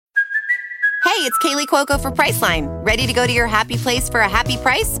it's Kaylee Cuoco for Priceline. Ready to go to your happy place for a happy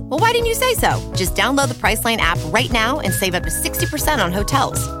price? Well, why didn't you say so? Just download the Priceline app right now and save up to 60% on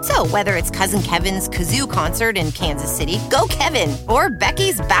hotels. So whether it's Cousin Kevin's Kazoo Concert in Kansas City, go Kevin, or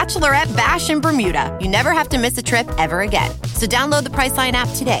Becky's Bachelorette Bash in Bermuda, you never have to miss a trip ever again. So download the Priceline app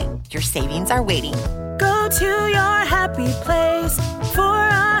today. Your savings are waiting. Go to your happy place for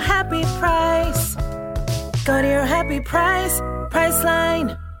a happy price. Go to your happy price,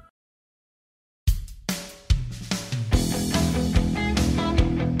 Priceline.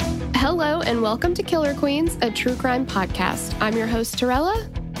 Hello and welcome to Killer Queens, a true crime podcast. I'm your host, Torella.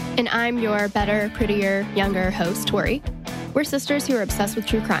 And I'm your better, prettier, younger host, Tori. We're sisters who are obsessed with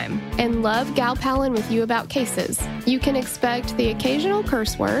true crime. And love gal-palin with you about cases. You can expect the occasional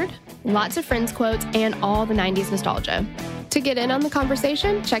curse word, Lots of Friends quotes, and all the 90s nostalgia. To get in on the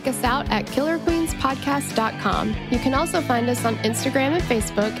conversation, check us out at killerqueenspodcast.com. You can also find us on Instagram and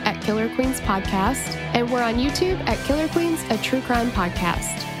Facebook at Killer Queens Podcast, and we're on YouTube at Killer Queens, a true crime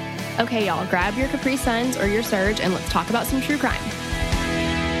podcast. Okay, y'all, grab your Capri Suns or your Surge and let's talk about some true crime.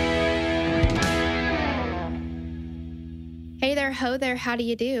 Hey there, ho there, how do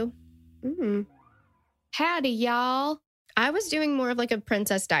you do? Howdy, y'all. I was doing more of like a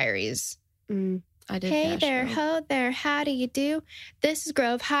Princess Diaries. I did. Hey there, ho there, how do you do? This is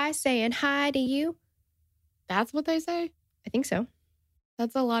Grove High saying hi to you. That's what they say? I think so.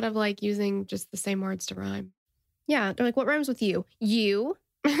 That's a lot of like using just the same words to rhyme. Yeah, they're like, what rhymes with you? You.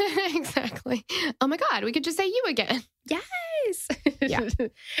 Exactly. Oh my God, we could just say you again. Yes. Yeah.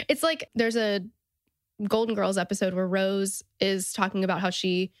 It's like there's a Golden Girls episode where Rose is talking about how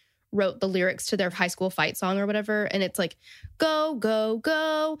she wrote the lyrics to their high school fight song or whatever. And it's like, go, go,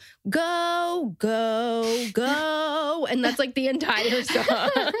 go, go, go, go. And that's like the entire song.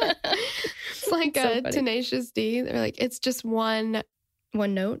 It's like so a funny. Tenacious D. They're like, it's just one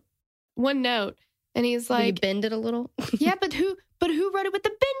note. And he's Like, you like, bend it a little. yeah, but who wrote it with the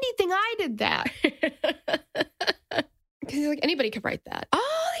bendy thing? I did that. Because like anybody could write that. All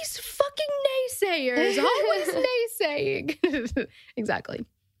these fucking naysayers always naysaying. Exactly.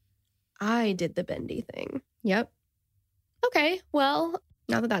 I did the bendy thing. Yep. Okay, well,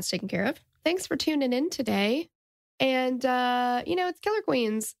 Now that that's taken care of. thanks for tuning in today. And, it's Killer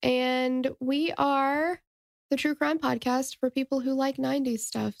Queens. And we are the true crime podcast for people who like 90s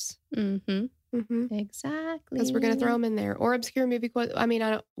stuffs. Mm-hmm. Mm-hmm. Exactly. Because we're going to throw them in there. Or obscure movie quotes. I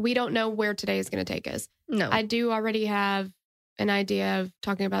mean, we don't know where today is going to take us. No. I do already have an idea of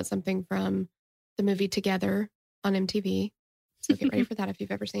talking about something from the movie Together on MTV. So get ready for that if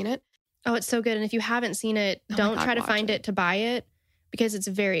you've ever seen it. Oh, it's so good. And if you haven't seen it, Oh my don't God, try to watch find it. it to buy it because it's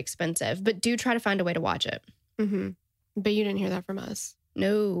very expensive. But do try to find a way to watch it. Mm-hmm. But you didn't hear that from us.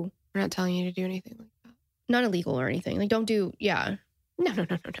 No, We're not telling you to do anything like that. not illegal or anything. Like, don't do, yeah. No.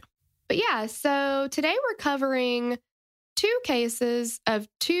 But yeah, so today we're covering 2 cases of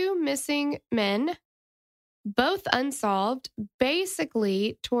 2 missing men, both unsolved.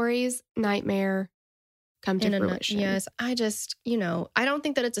 Basically, Tori's nightmare come to fruition. Yes, I just, I don't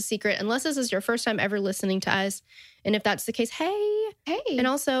think that it's a secret unless this is your first time ever listening to us. And if that's the case, hey. And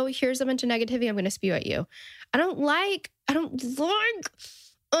also, here's a bunch of negativity I'm going to spew at you. I don't like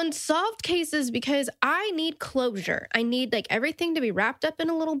unsolved cases because I need closure. I need like everything to be wrapped up in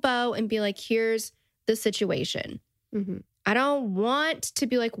a little bow and be like, here's the situation. Mm-hmm. I don't want to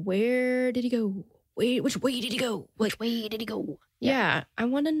be like, where did he go? Wait, which way did he go? Which way did he go? Yeah, I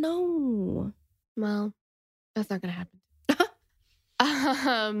want to know. Well, that's not going to happen.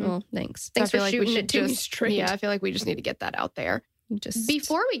 Well, thanks. So I Thanks for feel like we shooting should it to me just- straight. Yeah, I feel like we just need to get that out there. Just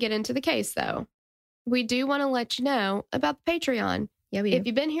Before we get into the case, though, we do want to let you know about the Patreon. Yeah, we If do.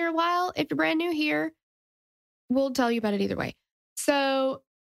 you've been here a while, if you're brand new here, we'll tell you about it either way. So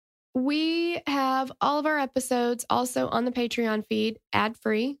we have all of our episodes also on the Patreon feed,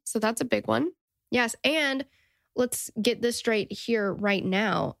 ad-free. So that's a big one. Yes, and let's get this straight here right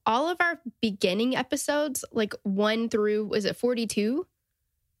now. All of our beginning episodes, like 1 through, is it 42?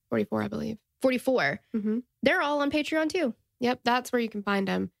 44, I believe. 44. Mm-hmm. They're all on Patreon too. Yep, that's where you can find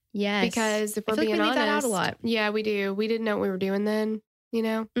them. Yes. Because if I we're feel like being we leave honest, that out a lot. Yeah, we do. We didn't know what we were doing then,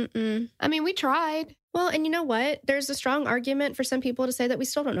 Mm-mm. I mean, we tried. Well, and you know what? There's a strong argument for some people to say that we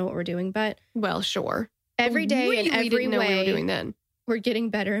still don't know what we're doing, but Well, sure. every day really and every didn't know what we were way, doing then. we're getting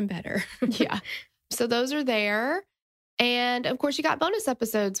better and better. Yeah. So those are there. And of course, you got bonus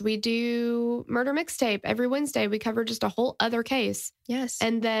episodes. We do Murder Mixtape every Wednesday. We cover just a whole other case. Yes.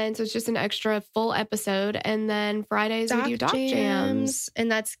 And then, so it's just an extra full episode. And then Fridays we do Doc Jams.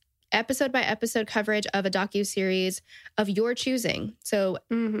 And that's episode by episode coverage of a docuseries of your choosing. So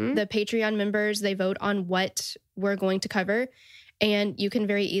Mm-hmm. the Patreon members, they vote on what we're going to cover. And you can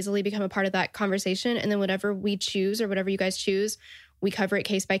very easily become a part of that conversation. And then whatever we choose or whatever you guys choose, we cover it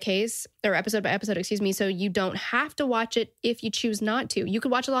case by case or episode by episode, So you don't have to watch it if you choose not to. You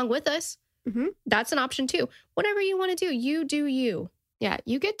could watch along with us. Mm-hmm. That's an option too. Whatever you want to do, you do you. Yeah,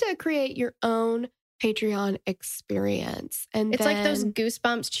 you get to create your own Patreon experience. And it's like those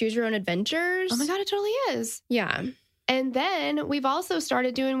Goosebumps Choose Your Own Adventures. Oh my God, it totally is. Yeah. And then we've also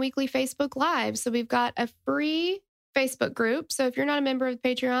started doing weekly Facebook Lives. So we've got a free Facebook group. So if you're not a member of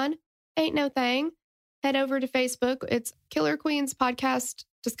Patreon, ain't no thing. Head over to Facebook. It's Killer Queens Podcast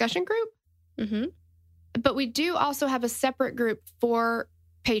Discussion Group. Mm-hmm. But we do also have a separate group for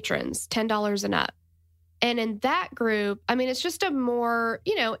patrons, $10 and up. And in that group, I mean, it's just a more,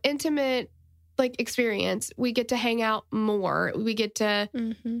 intimate experience. We get to hang out more. We get to,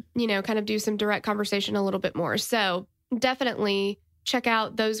 kind of do some direct conversation a little bit more. So definitely check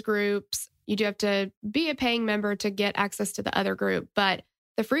out those groups. You do have to be a paying member to get access to the other group, but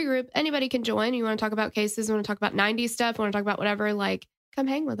the free group, anybody can join. You want to talk about cases, you want to talk about 90s stuff, you want to talk about whatever, come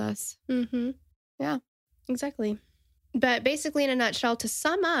hang with us. Mm-hmm. Yeah, exactly. But basically, in a nutshell, to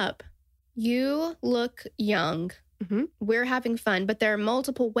sum up, you look young. Mm-hmm. We're having fun, but there are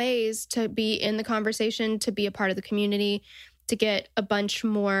multiple ways to be in the conversation, to be a part of the community, to get a bunch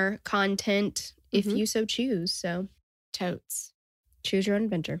more content if you so choose. So, totes. Choose your own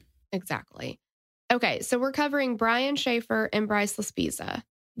adventure. Exactly. Okay, so we're covering Brian Schaefer and Bryce Laspiza.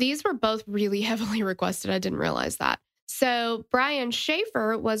 These were both really heavily requested. I didn't realize that. So Brian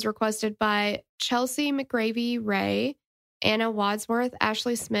Schaefer was requested by Chelsea McGravy Ray, Anna Wadsworth,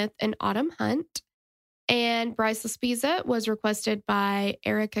 Ashley Smith, and Autumn Hunt. And Bryce Laspiza was requested by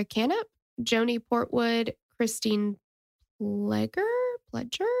Erica Canup, Joni Portwood, Christine Pledger,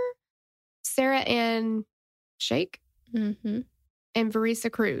 Sarah Ann Shake, and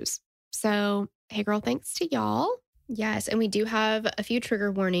Verisa Cruz. So, hey girl, thanks to y'all. Yes, and we do have a few trigger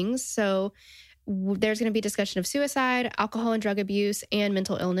warnings. So there's going to be discussion of suicide, alcohol and drug abuse, and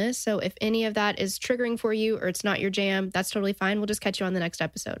mental illness. So if any of that is triggering for you or it's not your jam, that's totally fine. We'll just catch you on the next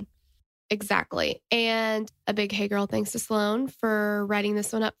episode. Exactly. And a big hey girl thanks to Sloan for writing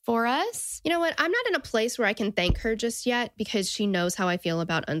this one up for us. You know what? I'm not in a place where I can thank her just yet because she knows how I feel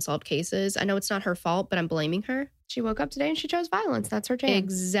about unsolved cases. I know it's not her fault, but I'm blaming her. She woke up today and she chose violence. That's her jam.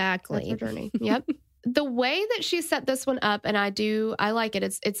 Exactly. That's her journey. Yep. The way that she set this one up, and I like it.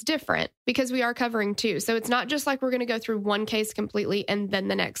 It's different because we are covering two. So it's not just like we're going to go through one case completely and then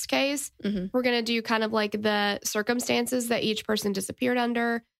the next case. Mm-hmm. We're going to do kind of like the circumstances that each person disappeared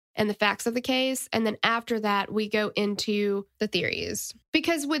under and the facts of the case. And then after that, we go into the theories.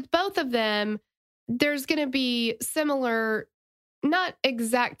 Because with both of them, there's going to be similar, not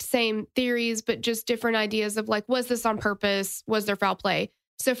exact same theories, but just different ideas of was this on purpose? Was there foul play?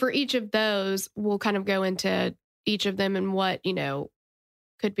 So for each of those, we'll kind of go into each of them and what,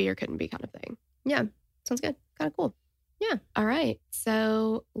 could be or couldn't be kind of thing. Yeah. Sounds good. Kind of cool. Yeah. All right.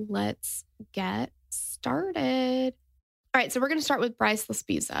 So let's get started. All right. So we're going to start with Bryce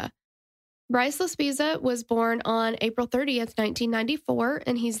Laspiza. Bryce Laspiza was born on April 30th, 1994,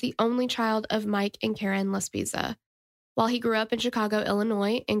 and he's the only child of Mike and Karen Laspiza. While he grew up in Chicago,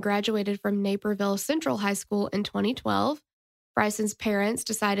 Illinois, and graduated from Naperville Central High School in 2012, Bryson's parents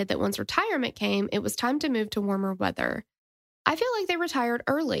decided that once retirement came, it was time to move to warmer weather. I feel like they retired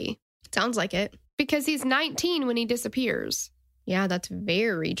early. Sounds like it. Because he's 19 when he disappears. Yeah, that's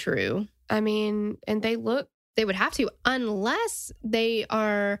very true. I mean, and they would have to, unless they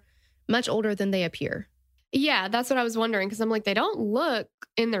are much older than they appear. Yeah, that's what I was wondering, because I'm like, they don't look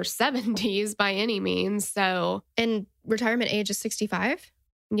in their 70s by any means. So, and retirement age is 65?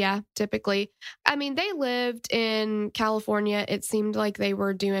 Yeah, typically. I mean, they lived in California. It seemed like they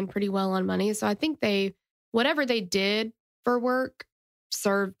were doing pretty well on money. So I think whatever they did for work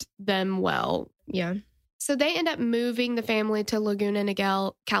served them well. Yeah. So they end up moving the family to Laguna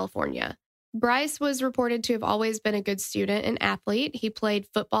Niguel, California. Bryce was reported to have always been a good student and athlete. He played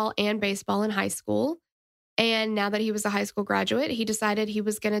football and baseball in high school. And now that he was a high school graduate, he decided he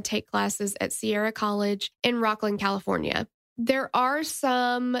was going to take classes at Sierra College in Rocklin, California. There are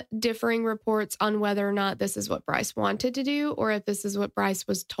some differing reports on whether or not this is what Bryce wanted to do or if this is what Bryce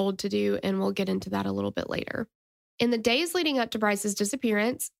was told to do, and we'll get into that a little bit later. In the days leading up to Bryce's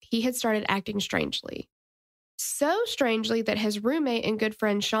disappearance, he had started acting strangely. So strangely that his roommate and good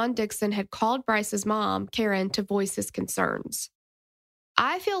friend Sean Dixon had called Bryce's mom, Karen, to voice his concerns.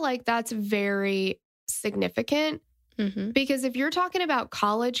 I feel like that's very significant. Mm-hmm. Because if you're talking about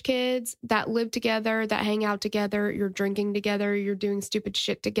college kids that live together, that hang out together, you're drinking together, you're doing stupid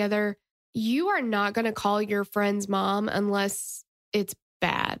shit together, you are not going to call your friend's mom unless it's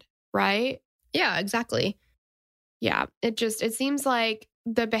bad, right? Yeah, exactly. Yeah, it seems like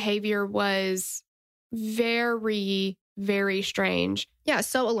the behavior was very, very strange. Yeah,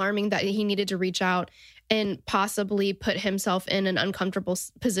 so alarming that he needed to reach out and possibly put himself in an uncomfortable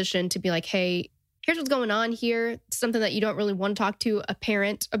position to be like, hey, here's what's going on here. Something that you don't really want to talk to a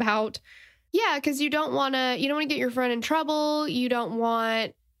parent about. Yeah, because you don't want to get your friend in trouble. You don't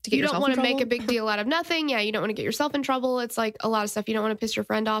want to make a big deal out of nothing. Yeah, you don't want to get yourself in trouble. It's like a lot of stuff. You don't want to piss your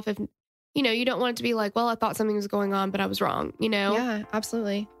friend off if, you don't want it to be like, well, I thought something was going on, but I was wrong, Yeah,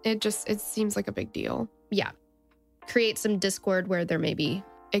 absolutely. It seems like a big deal. Yeah. Create some discord where there maybe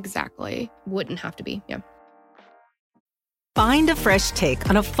exactly wouldn't have to be. Yeah. Find a fresh take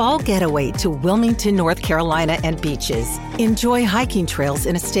on a fall getaway to Wilmington, North Carolina and beaches. Enjoy hiking trails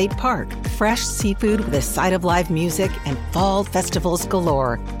in a state park, fresh seafood with a side of live music, and fall festivals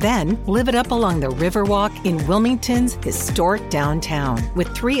galore. Then live it up along the Riverwalk in Wilmington's historic downtown.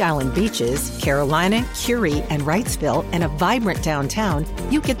 With 3 island beaches, Carolina, Curie, and Wrightsville, and a vibrant downtown,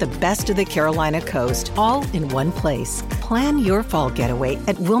 you get the best of the Carolina coast, all in one place. Plan your fall getaway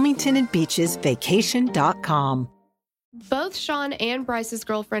at WilmingtonandBeachesVacation.com. Both Sean and Bryce's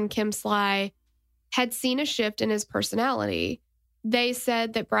girlfriend, Kim Sly, had seen a shift in his personality. They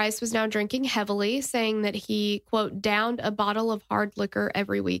said that Bryce was now drinking heavily, saying that he, quote, downed a bottle of hard liquor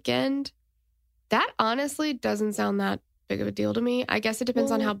every weekend. That honestly doesn't sound that big of a deal to me. I guess it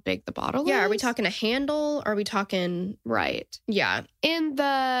depends on how big the bottle is. Yeah, are we talking a handle? Are we talking... Right. Yeah.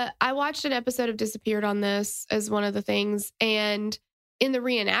 I watched an episode of Disappeared on this as one of the things, and in the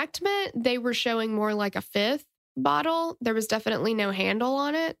reenactment, they were showing more like a fifth bottle. There was definitely no handle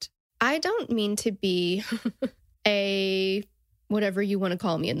on it. I don't mean to be a whatever you want to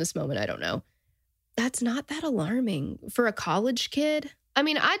call me in this moment. I don't know. That's not that alarming for a college kid. I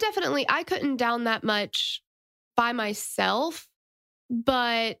mean, I couldn't down that much by myself,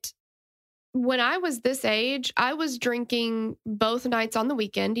 but when I was this age, I was drinking both nights on the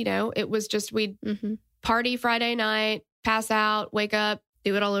weekend. It was just we'd party Friday night, pass out, wake up,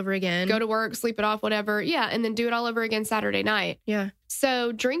 do it all over again. Go to work, sleep it off, whatever. Yeah. And then do it all over again Saturday night. Yeah.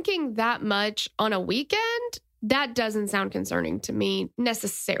 So drinking that much on a weekend, that doesn't sound concerning to me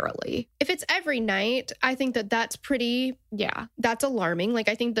necessarily. If it's every night, I think that's pretty, that's alarming. Like,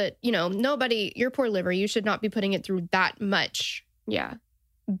 I think that, nobody, your poor liver, you should not be putting it through that much. Yeah.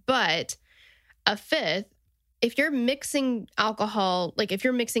 But a fifth, if you're mixing alcohol, like if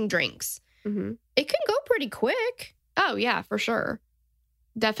you're mixing drinks, it can go pretty quick. Oh, yeah, for sure.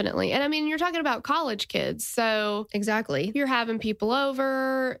 Definitely. And I mean, you're talking about college kids. So exactly. You're having people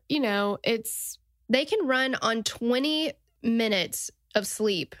over, they can run on 20 minutes of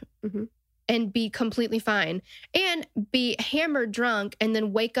sleep and be completely fine and be hammered drunk and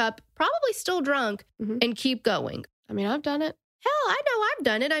then wake up probably still drunk and keep going. I mean, I've done it. Hell, I know I've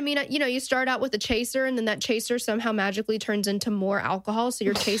done it. I mean, you start out with a chaser and then that chaser somehow magically turns into more alcohol. So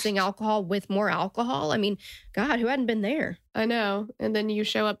you're chasing alcohol with more alcohol. I mean, God, who hadn't been there? I know. And then you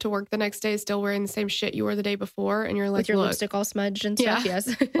show up to work the next day still wearing the same shit you wore the day before. And you're like, with your lipstick all smudged and stuff. Yeah.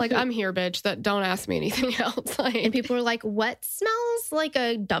 Yes. Like, I'm here, bitch. That don't ask me anything else. And people are like, what smells like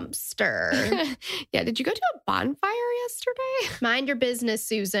a dumpster? Yeah. Did you go to a bonfire yesterday? Mind your business,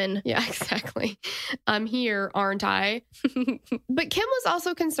 Susan. Yeah, exactly. I'm here, aren't I? But Kim was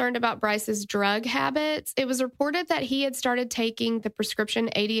also concerned about Bryce's drug habits. It was reported that he had started taking the prescription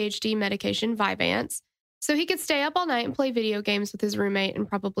ADHD medication Vyvanse, so he could stay up all night and play video games with his roommate and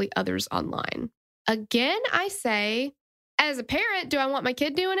probably others online. Again, I say, as a parent, do I want my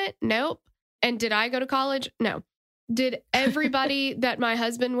kid doing it? Nope. And did I go to college? No. Did everybody that my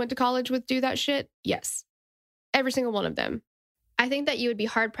husband went to college with do that shit? Yes. Every single one of them. I think that you would be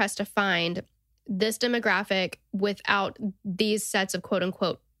hard pressed to find this demographic without these sets of quote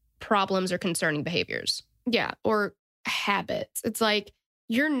unquote problems or concerning behaviors. Yeah. Or habits. It's like,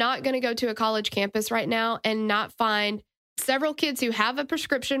 you're not going to go to a college campus right now and not find several kids who have a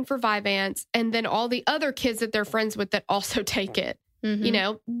prescription for Vyvanse and then all the other kids that they're friends with that also take it,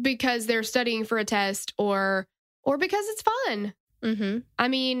 because they're studying for a test or because it's fun. I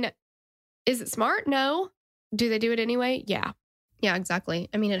mean, is it smart? No. Do they do it anyway? Yeah. Yeah, exactly.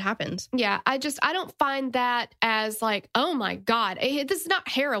 I mean, it happens. Yeah. I don't find that as like, oh my God, this is not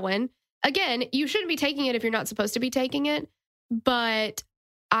heroin. Again, you shouldn't be taking it if you're not supposed to be taking it. But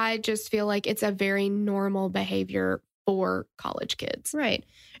I just feel like it's a very normal behavior for college kids. Right.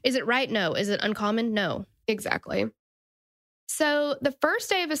 Is it right? No. Is it uncommon? No. Exactly. So the first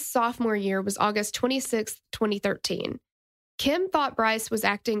day of his sophomore year was August 26th, 2013. Kim thought Bryce was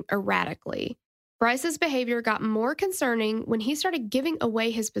acting erratically. Bryce's behavior got more concerning when he started giving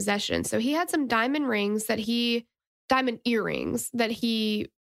away his possessions. So he had some diamond earrings that he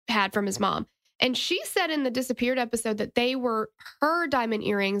had from his mom. And she said in the disappeared episode that they were her diamond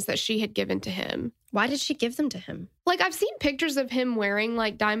earrings that she had given to him. Why did she give them to him? Like, I've seen pictures of him wearing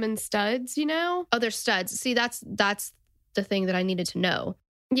like diamond studs, you know? Oh, they're studs. See, that's the thing that I needed to know.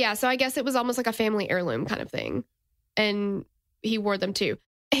 Yeah, so I guess it was almost like a family heirloom kind of thing. And he wore them too.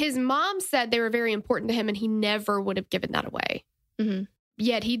 His mom said they were very important to him and he never would have given that away. Mm-hmm.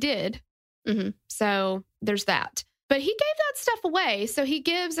 Yet he did. Mm-hmm. So there's that. But he gave that stuff away. So I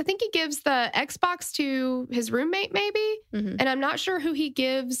think he gives the Xbox to his roommate maybe. Mm-hmm. And I'm not sure who he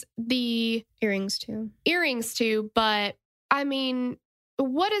gives the earrings to. But I mean,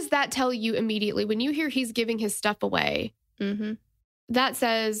 what does that tell you immediately when you hear he's giving his stuff away? Mm-hmm. That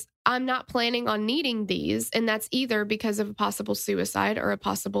says, I'm not planning on needing these. And that's either because of a possible suicide or a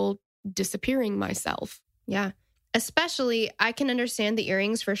possible disappearing myself. Yeah. Especially, I can understand the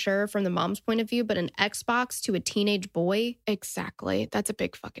earrings for sure from the mom's point of view, but an Xbox to a teenage boy? Exactly. That's a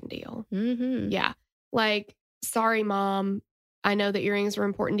big fucking deal. Mm-hmm. Yeah. Like, sorry, Mom. I know the earrings were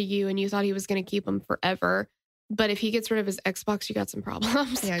important to you and you thought he was going to keep them forever. But if he gets rid of his Xbox, you got some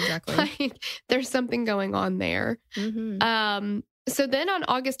problems. Yeah, exactly. Like, there's something going on there. Mm-hmm. So then on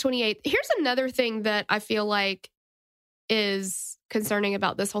August 28th, here's another thing that I feel like is concerning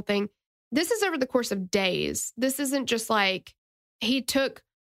about this whole thing. This is over the course of days. This isn't just like he tried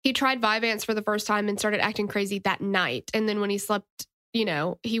Vyvanse for the first time and started acting crazy that night. And then when he slept, you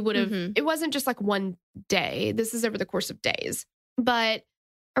know, he would have, It wasn't just like one day. This is over the course of days. But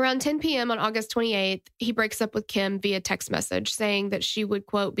around 10 p.m. on August 28th, he breaks up with Kim via text message saying that she would,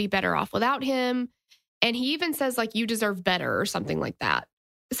 quote, be better off without him. And he even says like, you deserve better or something like that.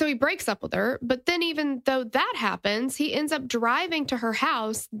 So he breaks up with her, but then even though that happens, he ends up driving to her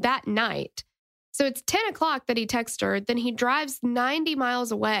house that night. So it's 10 o'clock that he texts her. Then he drives 90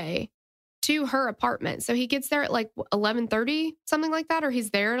 miles away to her apartment. So he gets there at like 11:30, something like that, or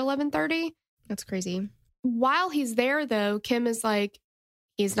he's there at 11:30. That's crazy. While he's there, though, Kim is like,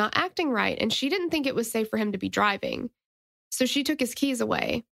 he's not acting right. And she didn't think it was safe for him to be driving. So she took his keys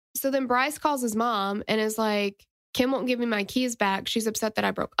away. So then Bryce calls his mom and is like, Kim won't give me my keys back. She's upset that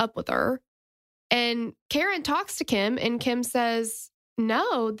I broke up with her. And Karen talks to Kim and Kim says,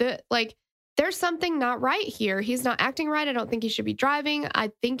 no, there's something not right here. He's not acting right. I don't think he should be driving.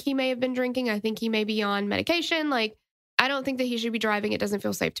 I think he may have been drinking. I think he may be on medication. Like, I don't think that he should be driving. It doesn't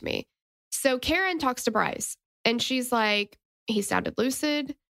feel safe to me. So Karen talks to Bryce and she's like, he sounded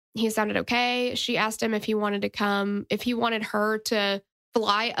lucid. He sounded okay. She asked him if he wanted to come, if he wanted her to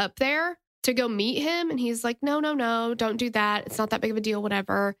fly up there to go meet him. And he's like, no, don't do that. It's not that big of a deal,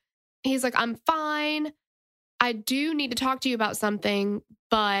 whatever. He's like, I'm fine. I do need to talk to you about something,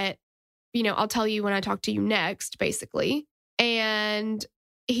 but, you know, I'll tell you when I talk to you next, basically. And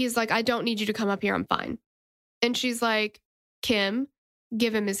he's like, I don't need you to come up here. I'm fine. And she's like, Kim,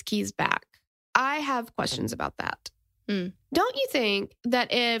 give him his keys back. I have questions about that. Don't you think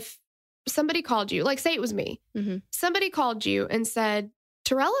that if somebody called you, like say it was me, somebody called you and said,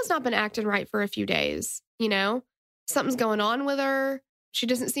 Torella's not been acting right for a few days, you know, something's going on with her. She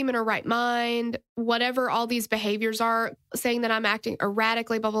doesn't seem in her right mind, whatever all these behaviors are, saying that I'm acting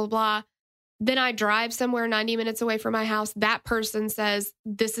erratically, blah, blah, blah. Then I drive somewhere 90 minutes away from my house. That person says,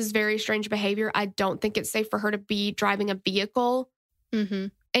 this is very strange behavior. I don't think it's safe for her to be driving a vehicle.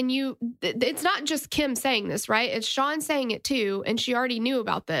 And it's not just Kim saying this, right? It's Sean saying it too. And she already knew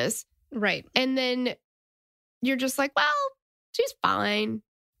about this. Right. And then you're just like, well, she's fine.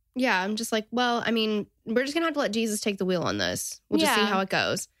 Yeah, I'm just like, well, I mean, we're just going to have to let Jesus take the wheel on this. We'll just see how it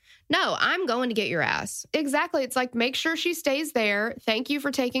goes. No, I'm going to get your ass. Exactly. It's like, make sure she stays there. Thank you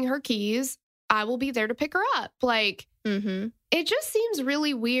for taking her keys. I will be there to pick her up. Like, it just seems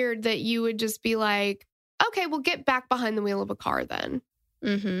really weird that you would just be like, okay, we'll get back behind the wheel of a car then.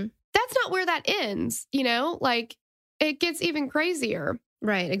 That's not where that ends, you know? Like, it gets even crazier.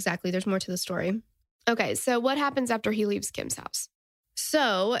 Right, exactly. There's more to the story. Okay, so what happens after he leaves Kim's house?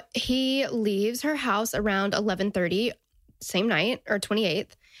 So he leaves her house around 11:30, same night, or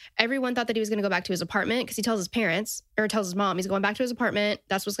 28th. Everyone thought that he was going to go back to his apartment because he tells his parents, or tells his mom, he's going back to his apartment.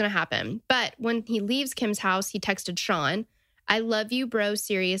 That's what's going to happen. But when he leaves Kim's house, he texted Sean, I love you, bro.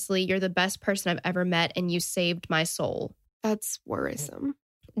 Seriously, you're the best person I've ever met, and you saved my soul. That's worrisome.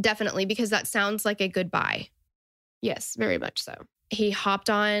 Definitely, because that sounds like a goodbye. Yes, very much so. He hopped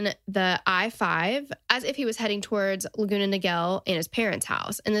on the I-5 as if he was heading towards Laguna Niguel in his parents'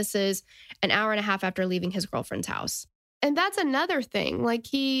 house. And this is an hour and a half after leaving his girlfriend's house. And that's another thing. Like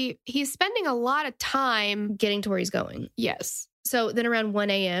he's spending a lot of time getting to where he's going. Yes. So then around 1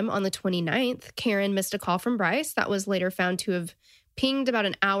 a.m. on the 29th, Karen missed a call from Bryce that was later found to have pinged about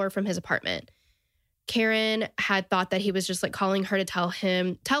an hour from his apartment. Karen had thought that he was just like calling her to tell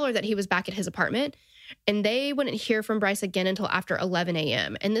her that he was back at his apartment. And they wouldn't hear from Bryce again until after 11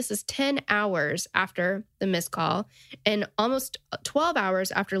 a.m. And this is 10 hours after the missed call and almost 12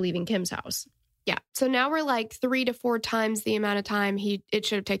 hours after leaving Kim's house. Yeah. So now we're like 3 to 4 times the amount of time it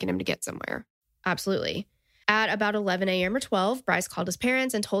should have taken him to get somewhere. Absolutely. At about 11 a.m. or 12, Bryce called his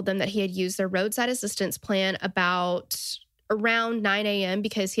parents and told them that he had used their roadside assistance plan around 9 a.m.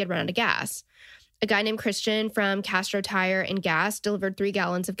 because he had run out of gas. A guy named Christian from Castro Tire and Gas delivered 3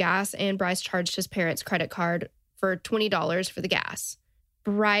 gallons of gas, and Bryce charged his parents' credit card for $20 for the gas.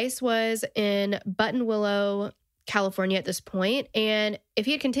 Bryce was in Buttonwillow, California at this point, and if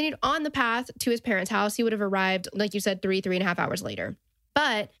he had continued on the path to his parents' house, he would have arrived, like you said, 3.5 hours later.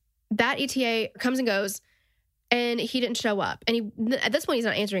 But that ETA comes and goes, and he didn't show up. And at this point, he's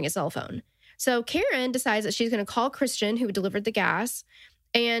not answering his cell phone. So Karen decides that she's going to call Christian, who delivered the gas,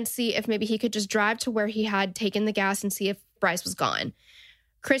 and see if maybe he could just drive to where he had taken the gas and see if Bryce was gone.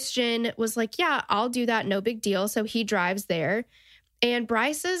 Christian was like, yeah, I'll do that. No big deal. So he drives there, and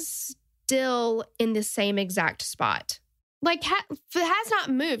Bryce is still in the same exact spot. Like, has not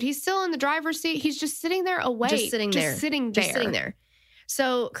moved. He's still in the driver's seat. He's just sitting there awake. Just sitting there.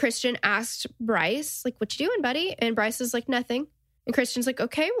 So Christian asked Bryce, like, what you doing, buddy? And Bryce is like, nothing. And Christian's like,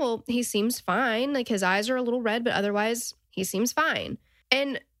 okay, well, he seems fine. Like, his eyes are a little red, but otherwise he seems fine.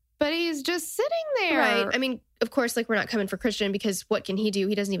 But he's just sitting there. Right. I mean, of course, like, we're not coming for Christian because what can he do?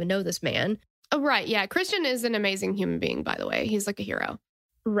 He doesn't even know this man. Oh, right. Yeah. Christian is an amazing human being, by the way. He's like a hero.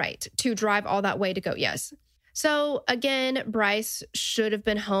 Right. To drive all that way to go. Yes. So again, Bryce should have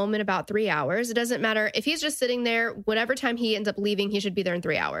been home in about 3 hours. It doesn't matter if he's just sitting there, whatever time he ends up leaving, he should be there in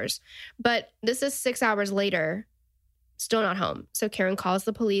 3 hours. But this is 6 hours later, still not home. So Karen calls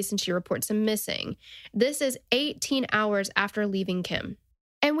the police and she reports him missing. This is 18 hours after leaving Kim.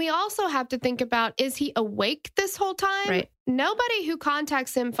 And we also have to think about, is he awake this whole time? Right. Nobody who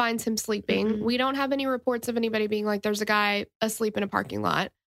contacts him finds him sleeping. Mm-hmm. We don't have any reports of anybody being like, there's a guy asleep in a parking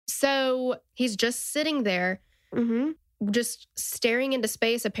lot. So he's just sitting there, just staring into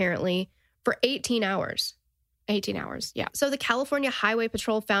space, apparently, for 18 hours. 18 hours, yeah. So the California Highway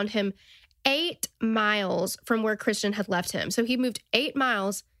Patrol found him 8 miles from where Christian had left him. So he moved 8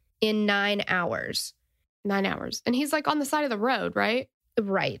 miles in 9 hours. 9 hours. And he's like on the side of the road, right?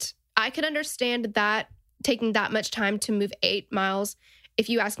 Right. I could understand that taking that much time to move 8 miles. If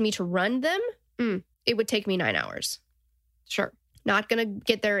you asked me to run them, it would take me 9 hours. Sure. Not going to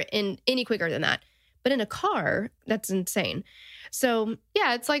get there in any quicker than that. But in a car, that's insane. So,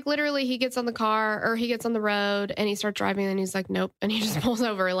 yeah, it's like literally he gets on the car or he gets on the road and he starts driving and he's like, nope. And he just pulls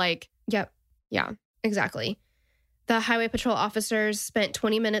over like, yep. Yeah, exactly. The highway patrol officers spent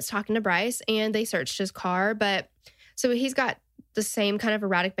 20 minutes talking to Bryce and they searched his car. But so he's got the same kind of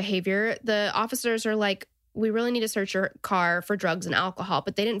erratic behavior. The officers are like, we really need to search your car for drugs and alcohol,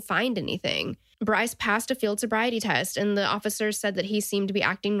 but they didn't find anything. Bryce passed a field sobriety test, and the officers said that he seemed to be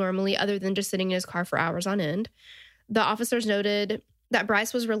acting normally other than just sitting in his car for hours on end. The officers noted that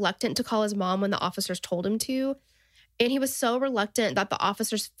Bryce was reluctant to call his mom when the officers told him to, and he was so reluctant that the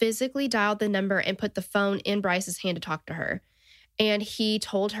officers physically dialed the number and put the phone in Bryce's hand to talk to her. And he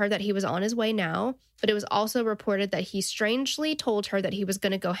told her that he was on his way now, but it was also reported that he strangely told her that he was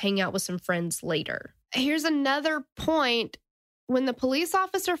going to go hang out with some friends later. Here's another point. When the police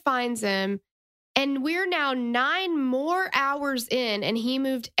officer finds him, and we're now 9 more hours in, and he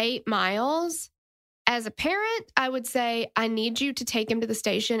moved 8 miles. As a parent, I would say, I need you to take him to the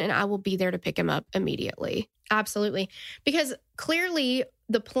station, and I will be there to pick him up immediately. Absolutely. Because clearly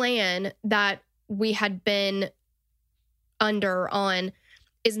the plan that we had been under on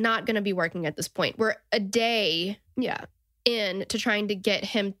is not going to be working at this point. We're a day in to trying to get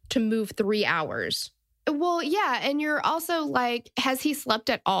him to move 3 hours. Well, yeah. And you're also like, has he slept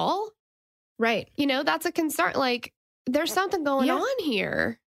at all? Right. You know, that's a concern. Like, there's something going on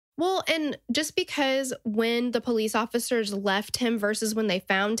here. Well, and just because when the police officers left him versus when they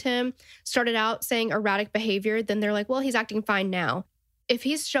found him started out saying erratic behavior, then they're like, well, he's acting fine now. If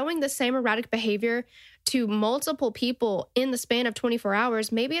he's showing the same erratic behavior to multiple people in the span of 24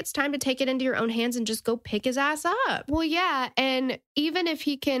 hours, maybe it's time to take it into your own hands and just go pick his ass up. Well, yeah. And even if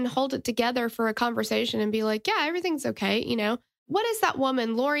he can hold it together for a conversation and be like, yeah, everything's okay. You know, what is that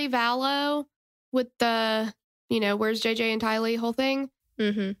woman, Lori Vallow, with the, you know, where's JJ and Tylee whole thing?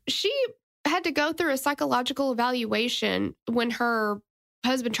 Mm-hmm. She had to go through a psychological evaluation when her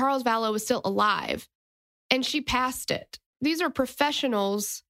husband, Charles Vallow, was still alive. And she passed it. These are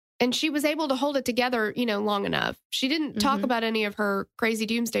professionals. And she was able to hold it together, you know, long enough. She didn't talk about any of her crazy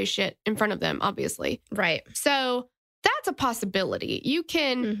doomsday shit in front of them, obviously. Right. So that's a possibility. You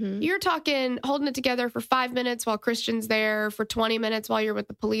can, you're talking holding it together for 5 minutes while Christian's there, for 20 minutes while you're with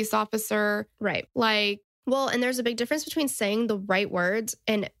the police officer. Right. Like, well, and there's a big difference between saying the right words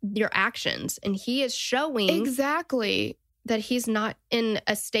and your actions. And he is showing exactly that he's not in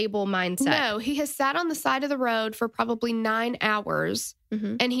a stable mindset. No, he has sat on the side of the road for probably 9 hours,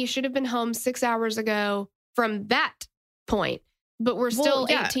 and he should have been home 6 hours ago from that point. But we're still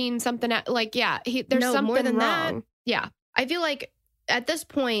 18 something. Like, there's something more than wrong. that. Yeah. I feel like at this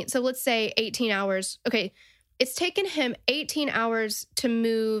point, so let's say 18 hours. Okay. It's taken him 18 hours to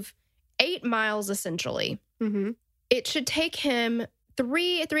move 8 miles, essentially. It should take him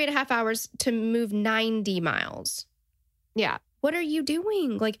 3.5 hours to move 90 miles. Yeah. What are you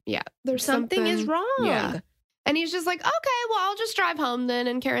doing? Like, there's something is wrong. Yeah. And he's just like, okay, well, I'll just drive home then.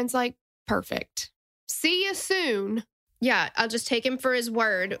 And Karen's like, perfect. See you soon. Yeah, I'll just take him for his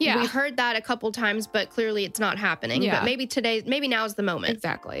word. Yeah. We've heard that a couple times, but clearly it's not happening. Yeah. But maybe now is the moment.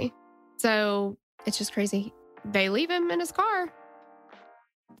 Exactly. So it's just crazy. They leave him in his car.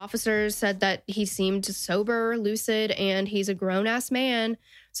 Officers said that he seemed sober, lucid, and he's a grown-ass man.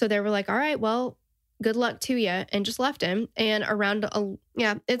 So they were like, all right, well, good luck to you, and just left him. And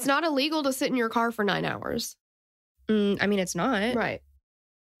it's not illegal to sit in your car for 9 hours. I mean, it's not. Right.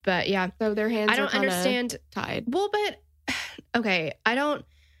 But yeah. So their hands are understand tied. Well, but okay, I'm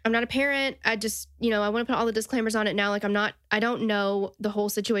not a parent. I just, I want to put all the disclaimers on it now. Like I don't know the whole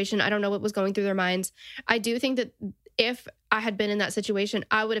situation. I don't know what was going through their minds. I do think that if I had been in that situation,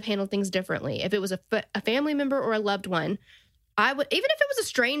 I would have handled things differently. If it was a family member or a loved one, I would, even if it was a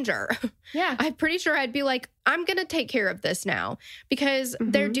stranger. Yeah. I'm pretty sure I'd be like, I'm going to take care of this now, because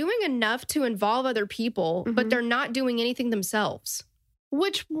they're doing enough to involve other people, but they're not doing anything themselves.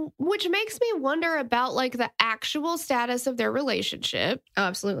 Which makes me wonder about like the actual status of their relationship. Oh,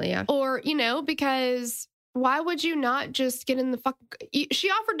 absolutely. Yeah. Or, because why would you not just get in the she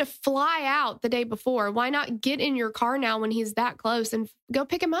offered to fly out the day before. Why not get in your car now when he's that close and go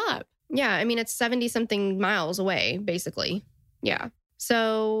pick him up? Yeah. I mean, it's 70 something miles away, basically. Yeah.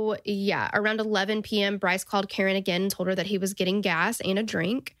 So yeah, around 11 p.m., Bryce called Karen again and told her that he was getting gas and a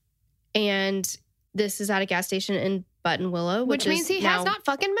drink. And this is at a gas station in Buttonwillow, which means he has not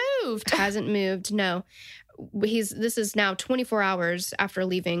fucking moved. Hasn't moved. No, this is now 24 hours after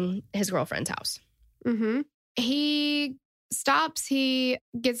leaving his girlfriend's house. He stops. He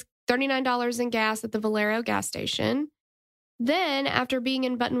gets $39 in gas at the Valero gas station. Then, after being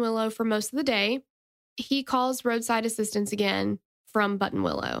in Buttonwillow for most of the day, he calls roadside assistance again from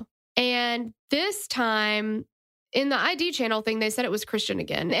Buttonwillow. And this time, in the ID channel thing, they said it was Christian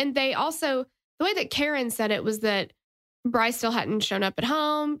again. And they also, the way that Karen said it was that Bryce still hadn't shown up at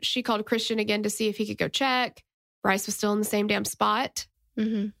home. She called Christian again to see if he could go check. Bryce was still in the same damn spot.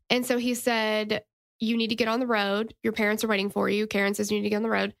 And so he said, you need to get on the road. Your parents are waiting for you. Karen says you need to get on the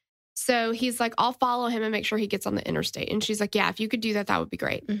road. So he's like, I'll follow him and make sure he gets on the interstate. And she's like, yeah, if you could do that, that would be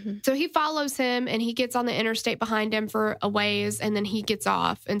great. So he follows him and he gets on the interstate behind him for a ways. And then he gets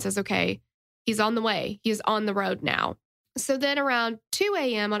off and says, okay, he's on the way. He's on the road now. So then around 2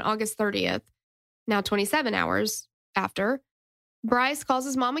 a.m. on August 30th, now 27 hours after, Bryce calls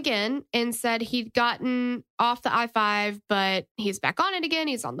his mom again and said he'd gotten off the I-5, but he's back on it again.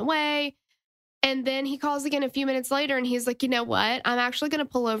 He's on the way. And then he calls again a few minutes later and he's like, you know what? I'm actually going to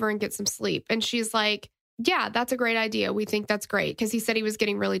pull over and get some sleep. And she's like, yeah, that's a great idea. We think that's great. Because he said he was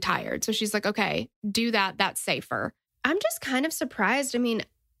getting really tired. So she's like, okay, do that. That's safer. I'm just kind of surprised. I mean,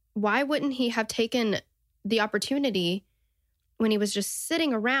 why wouldn't he have taken the opportunity when he was just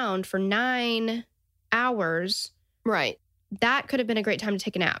sitting around for 9 hours? Right. That could have been a great time to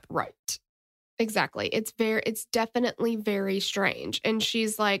take a nap. Right. Exactly. It's definitely very strange. And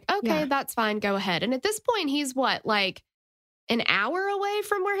she's like, okay, that's fine. Go ahead. And at this point, he's what, like an hour away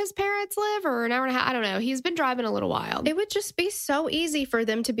from where his parents live, or an hour and a half? I don't know. He's been driving a little while. It would just be so easy for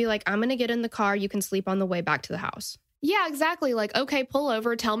them to be like, I'm going to get in the car. You can sleep on the way back to the house. Yeah, exactly. Like, okay, pull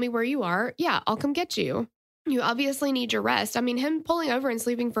over. Tell me where you are. Yeah, I'll come get you. You obviously need your rest. I mean, him pulling over and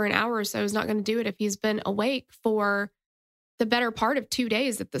sleeping for an hour or so is not going to do it if he's been awake for the better part of 2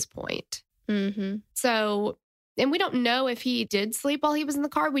 days at this point. So, and we don't know if he did sleep while he was in the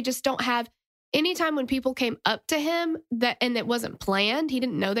car. We just don't have any time when people came up to him and it wasn't planned. He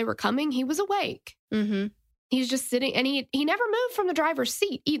didn't know they were coming. He was awake. He's just sitting, and he never moved from the driver's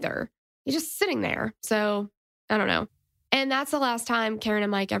seat either. He's just sitting there. So I don't know. And that's the last time Karen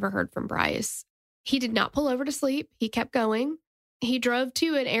and Mike ever heard from Bryce. He did not pull over to sleep. He kept going. He drove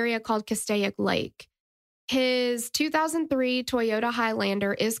to an area called Castaic Lake. His 2003 Toyota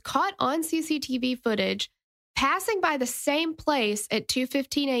Highlander is caught on CCTV footage passing by the same place at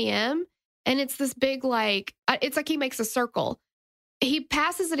 2:15 a.m. And it's this big, like, it's like he makes a circle. He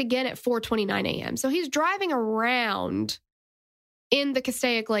passes it again at 4:29 a.m. So he's driving around in the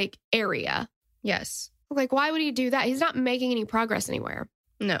Castaic Lake area. Yes. Like, why would he do that? He's not making any progress anywhere.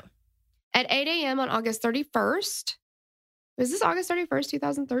 No. At 8 a.m. on August 31st, was this August 31st,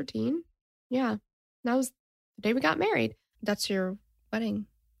 2013? Yeah. That was the day we got married. That's your wedding.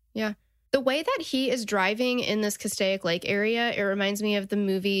 Yeah. The way that he is driving in this Castaic Lake area, it reminds me of the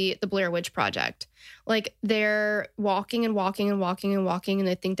movie The Blair Witch Project. Like, they're walking and walking and walking and walking, and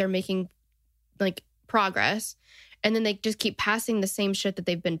they think they're making, like, progress. And then they just keep passing the same shit that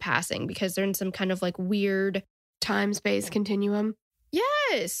they've been passing because they're in some kind of, like, weird time-space continuum.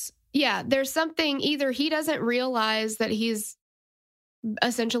 Yes. Yeah, there's something, either he doesn't realize that he's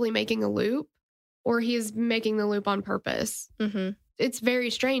essentially making a loop, or he's making the loop on purpose. Mm-hmm. It's very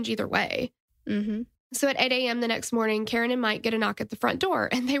strange either way. Mm-hmm. So at 8 a.m. the next morning, Karen and Mike get a knock at the front door,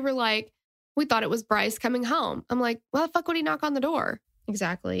 and they were like, we thought it was Bryce coming home. I'm like, well, the fuck would he knock on the door?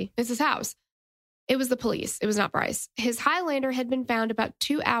 Exactly. It's his house. It was the police. It was not Bryce. His Highlander had been found about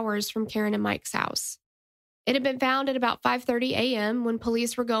 2 hours from Karen and Mike's house. It had been found at about 5:30 a.m. when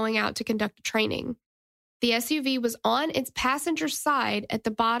police were going out to conduct a training. The SUV was on its passenger side at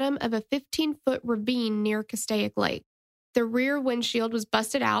the bottom of a 15-foot ravine near Castaic Lake. The rear windshield was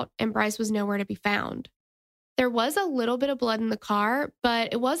busted out, and Bryce was nowhere to be found. There was a little bit of blood in the car,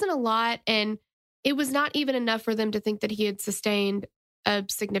 but it wasn't a lot, and it was not even enough for them to think that he had sustained a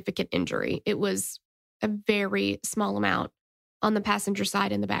significant injury. It was a very small amount on the passenger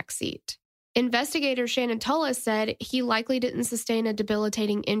side in the back seat. Investigator Shannon Tullis said he likely didn't sustain a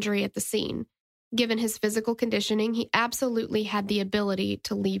debilitating injury at the scene. Given his physical conditioning, he absolutely had the ability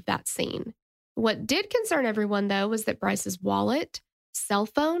to leave that scene. What did concern everyone, though, was that Bryce's wallet, cell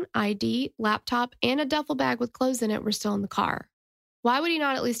phone, ID, laptop, and a duffel bag with clothes in it were still in the car. Why would he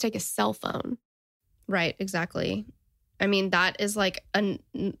not at least take a cell phone? Right, exactly. I mean, that is like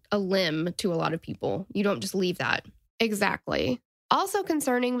a limb to a lot of people. You don't just leave that. Exactly. Also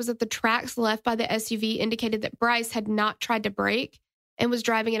concerning was that the tracks left by the SUV indicated that Bryce had not tried to brake and was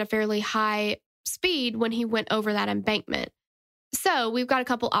driving at a fairly high speed when he went over that embankment. So we've got a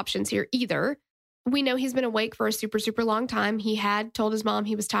couple options here. Either we know he's been awake for a super, super long time. He had told his mom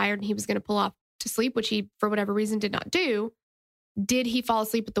he was tired and he was going to pull off to sleep, which he, for whatever reason, did not do. Did he fall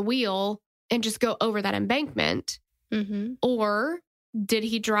asleep at the wheel and just go over that embankment? Mm-hmm. Or did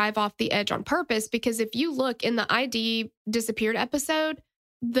he drive off the edge on purpose? Because if you look in the ID disappeared episode,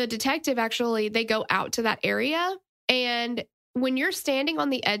 the detective actually, they go out to that area. And when you're standing on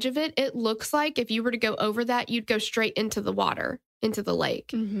the edge of it, it looks like if you were to go over that, you'd go straight into the water, into the lake.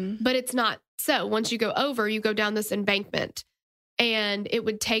 Mm-hmm. But it's not so. Once you go over, you go down this embankment. And it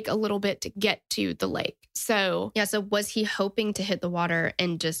would take a little bit to get to the lake. So, yeah. So was he hoping to hit the water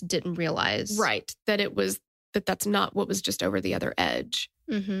and just didn't realize? Right. That's not what was just over the other edge.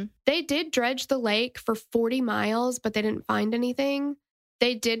 Mm-hmm. They did dredge the lake for 40 miles, but they didn't find anything.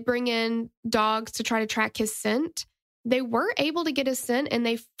 They did bring in dogs to try to track his scent. They were able to get his scent, and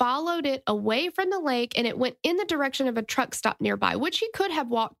they followed it away from the lake, and it went in the direction of a truck stop nearby, which he could have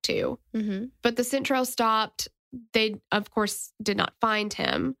walked to. Mm-hmm. But the scent trail stopped. They, of course, did not find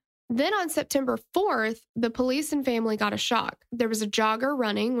him. Then on September 4th, the police and family got a shock. There was a jogger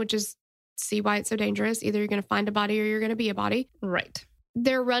running, which is, see why it's so dangerous. Either you're going to find a body or you're going to be a body. Right.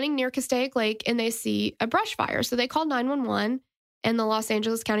 They're running near Castaic Lake and they see a brush fire. So they call 911 and the Los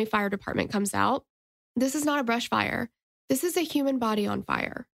Angeles County Fire Department comes out. This is not a brush fire. This is a human body on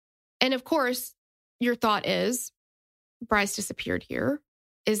fire. And of course, your thought is, Bryce disappeared here.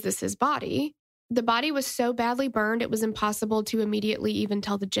 Is this his body? The body was so badly burned, it was impossible to immediately even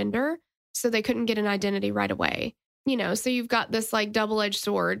tell the gender. So they couldn't get an identity right away. You know, so you've got this like double-edged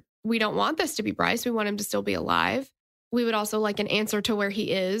sword. We don't want this to be Bryce. We want him to still be alive. We would also like an answer to where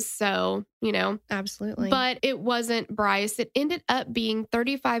he is. So, you know. Absolutely. But it wasn't Bryce. It ended up being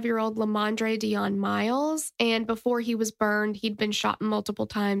 35-year-old Lamondre Dion Miles. And before he was burned, he'd been shot multiple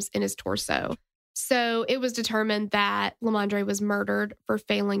times in his torso. So it was determined that Lamondre was murdered for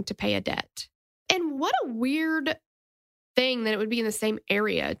failing to pay a debt. And what a weird thing that it would be in the same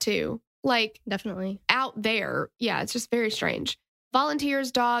area, too. Like, definitely out there. Yeah, it's just very strange.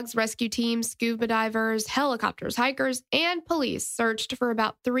 Volunteers, dogs, rescue teams, scuba divers, helicopters, hikers, and police searched for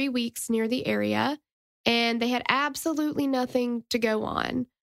about 3 weeks near the area, and they had absolutely nothing to go on.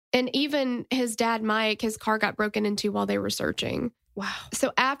 And even his dad, Mike, his car got broken into while they were searching. Wow.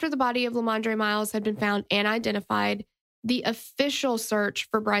 So after the body of Lamondre Miles had been found and identified, the official search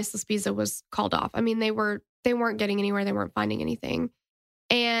for Bryce Laspisa was called off. I mean, they weren't getting anywhere. They weren't finding anything.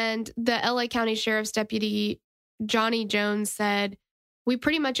 And the LA County Sheriff's Deputy Johnny Jones said, We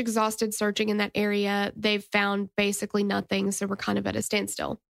pretty much exhausted searching in that area. They've found basically nothing, so we're kind of at a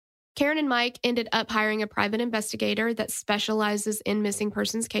standstill. Karen and Mike ended up hiring a private investigator that specializes in missing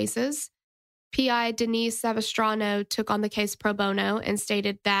persons cases. PI Denise Savastrano took on the case pro bono and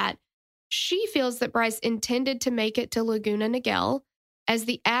stated that she feels that Bryce intended to make it to Laguna Niguel as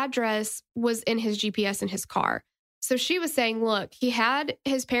the address was in his GPS in his car. So she was saying, look, he had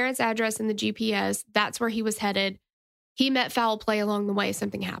his parents' address in the GPS. That's where he was headed. He met foul play along the way.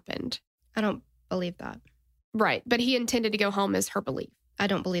 Something happened. I don't believe that. Right. But he intended to go home is her belief. I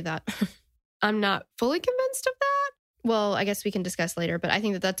don't believe that. I'm not fully convinced of that. Well, I guess we can discuss later, but I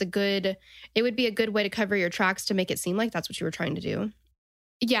think that it would be a good way to cover your tracks to make it seem like that's what you were trying to do.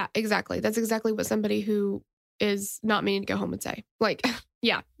 Yeah, exactly. That's exactly what somebody who is not meaning to go home would say. Like,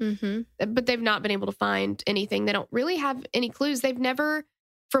 yeah. Mm-hmm. But they've not been able to find anything. They don't really have any clues. They've never,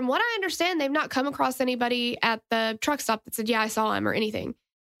 from what I understand, they've not come across anybody at the truck stop that said, yeah, I saw him or anything.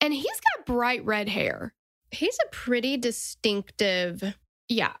 And he's got bright red hair. He's a pretty distinctive.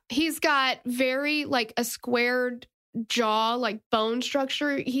 Yeah. He's got very like a squared jaw, like bone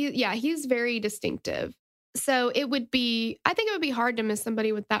structure. He's very distinctive. So I think it would be hard to miss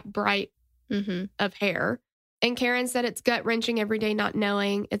somebody with that bright of hair. And Karen said it's gut wrenching every day, not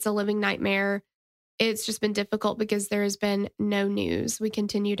knowing. It's a living nightmare. It's just been difficult because there has been no news. We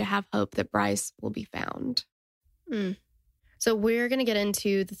continue to have hope that Bryce will be found. So we're going to get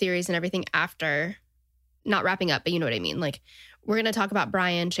into the theories and everything after, not wrapping up, but you know what I mean. Like, we're going to talk about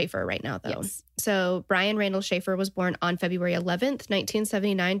Brian Schaefer right now, though. Yes. So Brian Randall Schaefer was born on February 11th,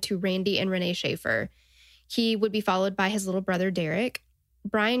 1979 to Randy and Renee Schaefer. He would be followed by his little brother, Derek.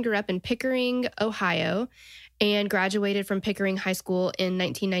 Brian grew up in Pickering, Ohio, and graduated from Pickering High School in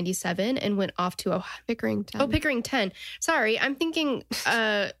 1997 and went off to Ohio. Pickering 10. Oh, Pickering 10. Sorry, I'm thinking,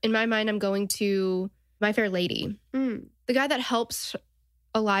 in my mind, I'm going to My Fair Lady. The guy that helps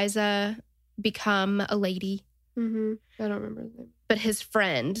Eliza become a lady. I don't remember his name. But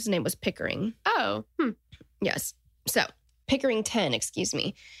his name was Pickering. Oh. Yes. So, Pickering 10,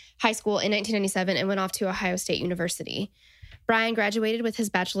 high school in 1997 and went off to Ohio State University. Brian graduated with his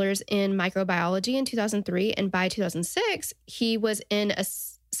bachelor's in microbiology in 2003, and by 2006, he was in a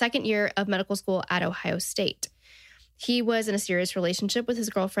second year of medical school at Ohio State. He was in a serious relationship with his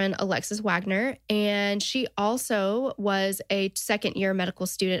girlfriend, Alexis Wagner, and she also was a second-year medical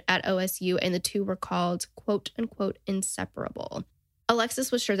student at OSU, and the two were called, quote-unquote, inseparable.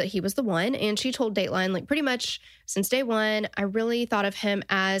 Alexis was sure that he was the one, and she told Dateline, like, pretty much since day one, I really thought of him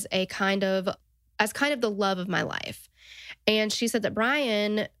as kind of the love of my life. And she said that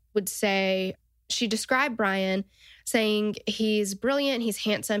Brian would say, she described Brian saying he's brilliant, he's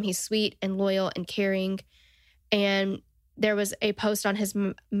handsome, he's sweet and loyal and caring. And there was a post on his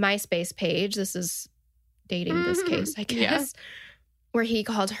MySpace page, this is dating this case, I guess, where he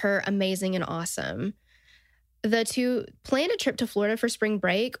called her amazing and awesome. The two planned a trip to Florida for spring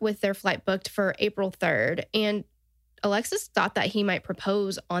break with their flight booked for April 3rd. And Alexis thought that he might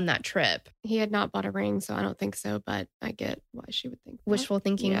propose on that trip. He had not bought a ring, so I don't think so, but I get why she would think that. Wishful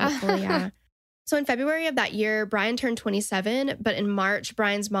thinking. Yeah. So in February of that year, Brian turned 27, but in March,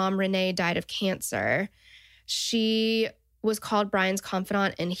 Brian's mom, Renee, died of cancer. She was called Brian's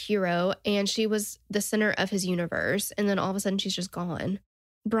confidant and hero, and she was the center of his universe. And then all of a sudden, she's just gone.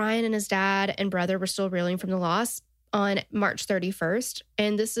 Brian and his dad and brother were still reeling from the loss on March 31st.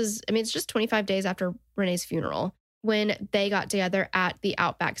 And it's just 25 days after Renee's funeral when they got together at the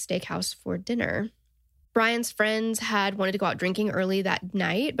Outback Steakhouse for dinner. Brian's friends had wanted to go out drinking early that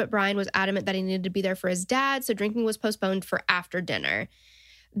night, but Brian was adamant that he needed to be there for his dad, so drinking was postponed for after dinner.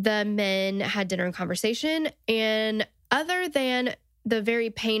 The men had dinner and conversation, and other than the very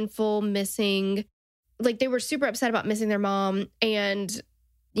painful missing, like they were super upset about missing their mom and,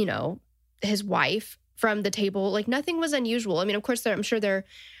 you know, his wife from the table, like nothing was unusual. I mean, of course, I'm sure they're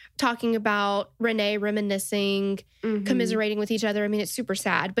talking about Renee reminiscing, commiserating with each other. I mean, it's super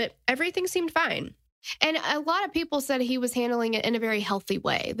sad, but everything seemed fine. And a lot of people said he was handling it in a very healthy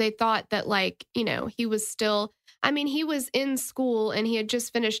way. They thought that, like, you know, he was in school and he had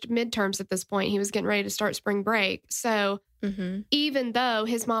just finished midterms at this point. He was getting ready to start spring break. So even though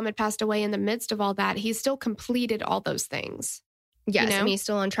his mom had passed away in the midst of all that, he still completed all those things. Yes, you know? I mean, he's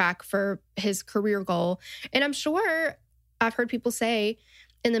still on track for his career goal. And I'm sure I've heard people say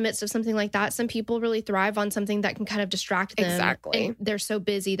in the midst of something like that, some people really thrive on something that can kind of distract them. Exactly. And they're so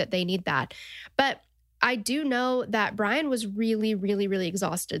busy that they need that. But I do know that Brian was really, really, really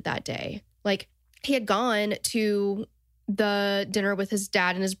exhausted that day. Like, he had gone to the dinner with his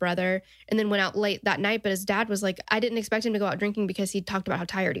dad and his brother and then went out late that night. But his dad was like, I didn't expect him to go out drinking because he talked about how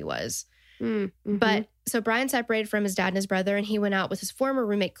tired he was. Mm-hmm. But so Brian separated from his dad and his brother, and he went out with his former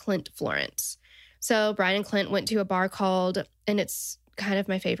roommate, Clint Florence. So Brian and Clint went to a bar called, and it's kind of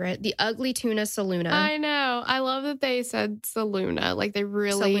my favorite, the Ugly Tuna Saloona. I know. I love that they said Saloona. Like they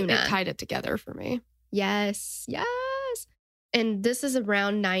really Saloona. it tied it together for me. Yes. And this is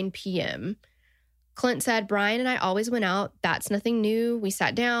around 9 p.m. Clint said, Brian and I always went out. That's nothing new. We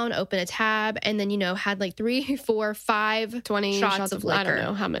sat down, opened a tab, and then, had like 3, 4, 5, 20 shots of liquor. I don't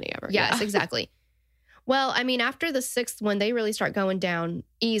know how many ever. Yes, Yeah. exactly. Well, I mean, after the 6th one, they really start going down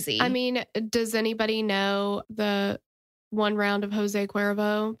easy. I mean, does anybody know the One Round of Jose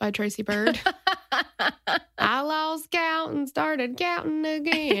Cuervo by Tracy Bird? I lost count and started counting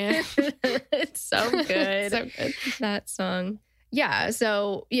again. It's so good. So good. That song. Yeah.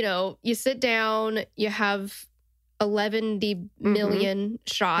 So, you sit down, you have 11 million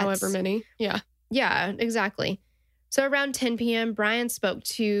shots. However many. Yeah. Yeah, exactly. So around 10 p.m., Brian spoke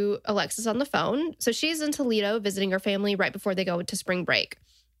to Alexis on the phone. So she's in Toledo visiting her family right before they go to spring break.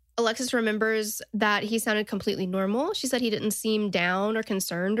 Alexis remembers that he sounded completely normal. She said he didn't seem down or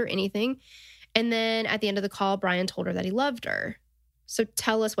concerned or anything. And then at the end of the call, Brian told her that he loved her. So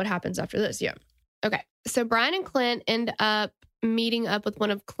tell us what happens after this. Yeah. Okay. So Brian and Clint end up meeting up with one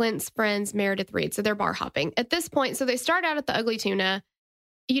of Clint's friends, Meredith Reed. So they're bar hopping. At this point, so they start out at the Ugly Tuna.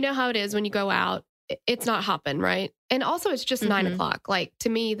 You know how it is when you go out. It's not hopping, right? And also it's just 9 o'clock. Like to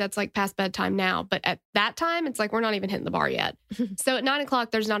me, that's like past bedtime now. But at that time, it's like we're not even hitting the bar yet. So at 9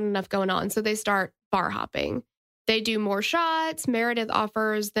 o'clock, there's not enough going on. So they start bar hopping. They do more shots. Meredith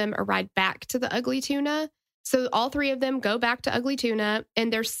offers them a ride back to the Ugly Tuna. So all three of them go back to Ugly Tuna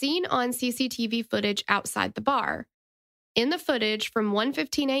and they're seen on CCTV footage outside the bar. In the footage from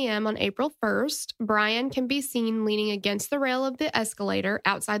 1:15 a.m. on April 1st, Brian can be seen leaning against the rail of the escalator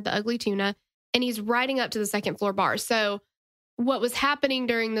outside the Ugly Tuna, and he's riding up to the second floor bar. So what was happening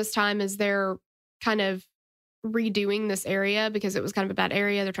during this time is they're kind of redoing this area because it was kind of a bad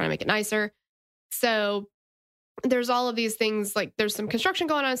area. They're trying to make it nicer. So there's all of these things, like there's some construction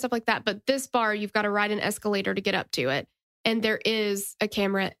going on and stuff like that. But this bar, you've got to ride an escalator to get up to it. And there is a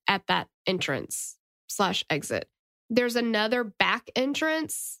camera at that entrance/exit. There's another back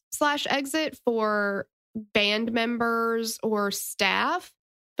entrance/exit for band members or staff,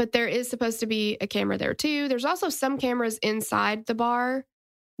 but there is supposed to be a camera there too. There's also some cameras inside the bar.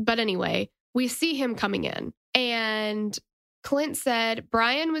 But anyway, we see him coming in. And Clint said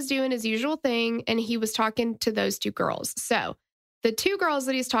Brian was doing his usual thing and he was talking to those two girls. So the two girls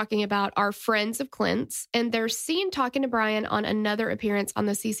that he's talking about are friends of Clint's, and they're seen talking to Brian on another appearance on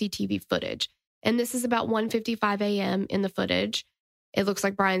the CCTV footage. And this is about 1:55 a.m. in the footage. It looks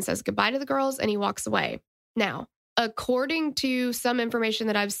like Brian says goodbye to the girls and he walks away. Now, according to some information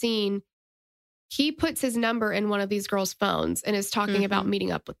that I've seen, he puts his number in one of these girls' phones and is talking about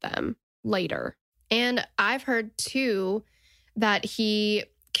meeting up with them later. And I've heard too that he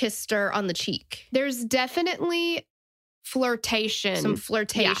kissed her on the cheek. There's definitely flirtation. Some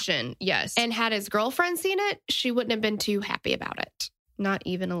flirtation, yes. And had his girlfriend seen it, she wouldn't have been too happy about it. Not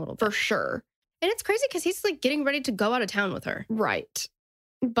even a little bit. For sure. And it's crazy because he's like getting ready to go out of town with her. Right.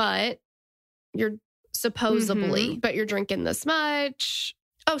 But you're supposedly. But you're drinking this much.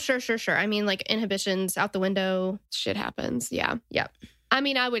 Oh, sure. I mean, like inhibitions out the window. Shit happens. Yeah. Yeah. I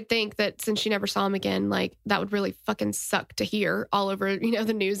mean, I would think that since she never saw him again, like that would really fucking suck to hear all over,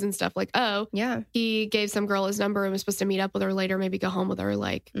 the news and stuff. Like, oh, yeah, he gave some girl his number and was supposed to meet up with her later, maybe go home with her,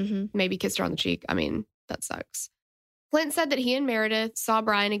 like maybe kissed her on the cheek. I mean, that sucks. Clint said that he and Meredith saw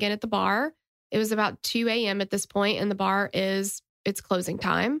Brian again at the bar. It was about 2 a.m. at this point, and the bar it's closing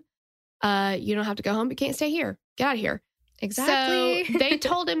time. You don't have to go home, but you can't stay here. Get out of here. Exactly. So they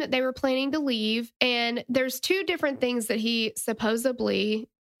told him that they were planning to leave. And there's two different things that he supposedly,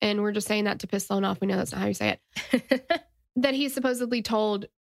 and we're just saying that to piss Sloan off. We know that's not how you say it, that he supposedly told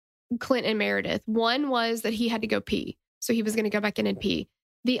Clint and Meredith. One was that he had to go pee. So he was going to go back in and pee.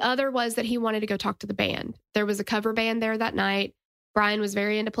 The other was that he wanted to go talk to the band. There was a cover band there that night. Brian was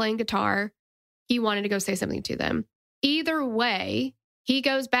very into playing guitar. He wanted to go say something to them. Either way, he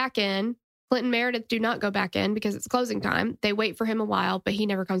goes back in. Clint and Meredith do not go back in because it's closing time. They wait for him a while, but he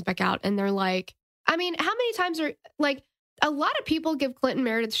never comes back out. And they're like, I mean, how many times are like a lot of people give Clint and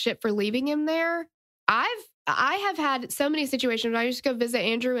Meredith shit for leaving him there. I have had so many situations where I used to go visit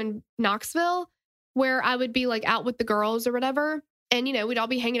Andrew in Knoxville where I would be like out with the girls or whatever. And, we'd all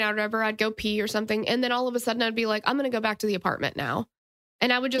be hanging out or whatever. I'd go pee or something. And then all of a sudden I'd be like, I'm going to go back to the apartment now.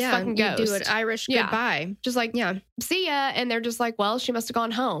 And I would just fucking ghost. Do an Irish goodbye. Just like, see ya. And they're just like, well, she must have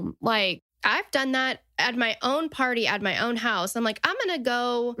gone home. Like, I've done that at my own party, at my own house. I'm like, I'm going to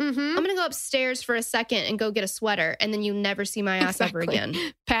go upstairs for a second and go get a sweater. And then you never see my ass ever again.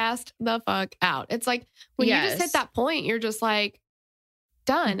 Passed the fuck out. It's like when you just hit that point, you're just like,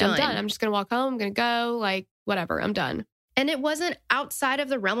 done. I'm done. I'm just going to walk home. I'm going to go, like, whatever. I'm done. And it wasn't outside of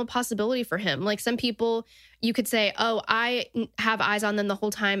the realm of possibility for him. Like some people, you could say, oh, I have eyes on them the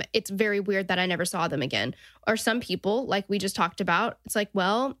whole time. It's very weird that I never saw them again. Or some people, like we just talked about, it's like,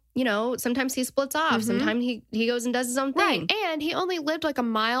 well, you know, sometimes he splits off. Sometimes he goes and does his own thing. Right. And he only lived like a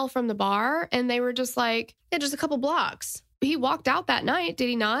mile from the bar. And they were just like... Yeah, just a couple blocks. He walked out that night, did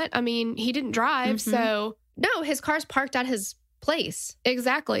he not? I mean, he didn't drive, so... No, his car's parked at his place.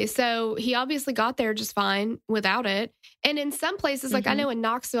 Exactly. So he obviously got there just fine without it. And in some places, like I know in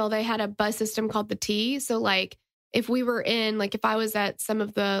Knoxville, they had a bus system called the T. So like if we were in, like if I was at some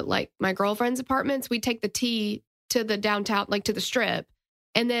of the, like my girlfriend's apartments, we'd take the T to the downtown, like to the Strip.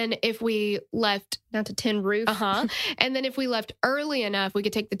 And then if we left down to Tin Roof, and then if we left early enough, we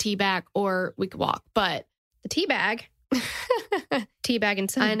could take the T back or we could walk. But the tea bag, teabag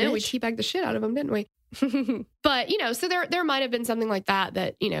and son. I know, we teabagged the shit out of them, didn't we? But, you know, so there might have been something like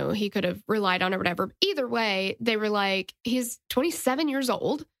that, you know, he could have relied on or whatever. Either way, they were like, he's 27 years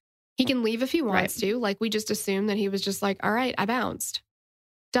old. He can leave if he wants to. Like, we just assumed that he was just like, all right, I bounced.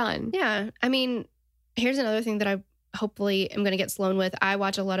 Done. Yeah. I mean, here's another thing that I hopefully am going to get Sloan with. I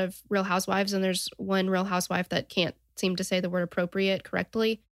watch a lot of Real Housewives, and there's one Real Housewife that can't seem to say the word appropriate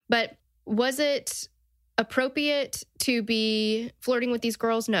correctly. But was it appropriate to be flirting with these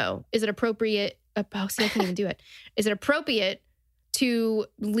girls? No. Is it appropriate? Oh, see, I can't even do it. Is it appropriate to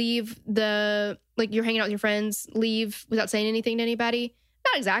leave like you're hanging out with your friends, leave without saying anything to anybody?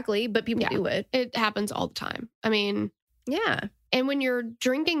 Not exactly, but people do it. It happens all the time. I mean, yeah. And when you're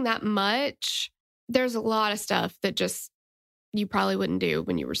drinking that much, there's a lot of stuff that just you probably wouldn't do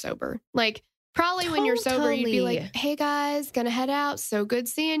when you were sober. Like, probably when you're sober, you'd be like, hey guys, gonna head out. So good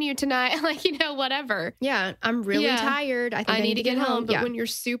seeing you tonight. Like, you know, whatever. Yeah, I'm really tired. I think I need to get home. But when you're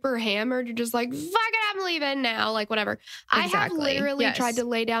super hammered, you're just like, fuck it, I'm leaving now. Like, whatever. Exactly. I have literally tried to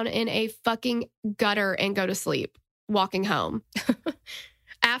lay down in a fucking gutter and go to sleep walking home.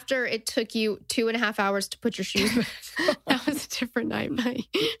 After it took you 2.5 hours to put your shoes back. That was a different night,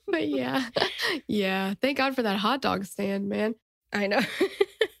 but yeah. Yeah. Thank God for that hot dog stand, man. I know.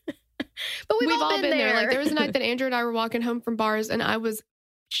 But we've all been there. Like, there was a night that Andrew and I were walking home from bars and I was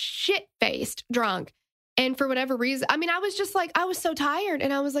shit-faced drunk. And for whatever reason, I mean, I was just like, I was so tired.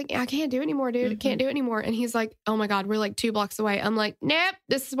 And I was like, I can't do it anymore, dude. I can't do it anymore. And he's like, oh my God, we're like 2 blocks away. I'm like, nope,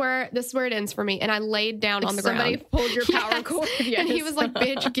 this is where it ends for me. And I laid down on the ground. Somebody pulled your power cord. Yes. And he was like,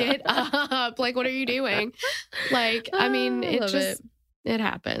 bitch, get up. Like, what are you doing? Like, I mean, it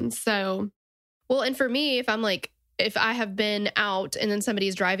happens. So. Well, and for me, if I have been out and then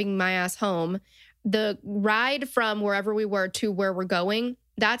somebody's driving my ass home, the ride from wherever we were to where we're going,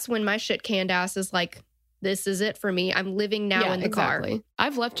 that's when my shit canned ass is like, this is it for me. I'm living now in the car.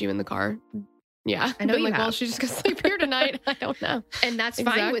 I've left you in the car. Yeah. I know you like, have. Well, she's just going to sleep here tonight. I don't know. And that's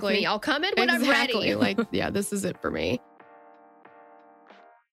fine with me. I'll come in when I'm ready. Like, yeah, this is it for me.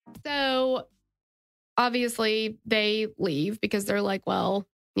 So obviously they leave because they're like, well,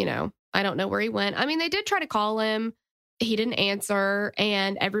 you know, I don't know where he went. I mean, they did try to call him. He didn't answer.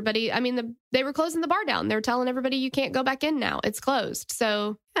 And everybody, I mean, they were closing the bar down. They were telling everybody, you can't go back in now. It's closed.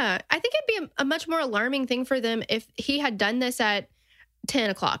 So yeah, I think it'd be a much more alarming thing for them if he had done this at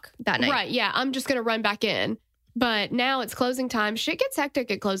 10 o'clock that night. Right. Yeah. I'm just going to run back in. But now it's closing time. Shit gets hectic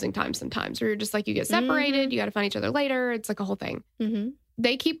at closing time sometimes where you're just like, you get separated. You got to find each other later. It's like a whole thing.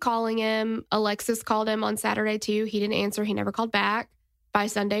 They keep calling him. Alexis called him on Saturday too. He didn't answer. He never called back. By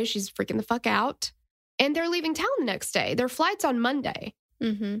Sunday, she's freaking the fuck out. And they're leaving town the next day. Their flight's on Monday.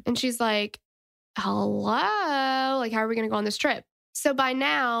 And she's like, hello? Like, how are we going to go on this trip? So by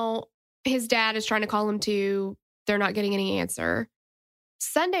now, his dad is trying to call him too. They're not getting any answer.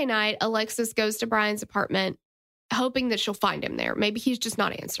 Sunday night, Alexis goes to Brian's apartment, hoping that she'll find him there. Maybe he's just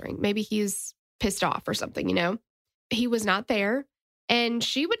not answering. Maybe he's pissed off or something, you know? He was not there. And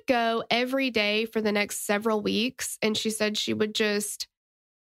she would go every day for the next several weeks. And she said she would just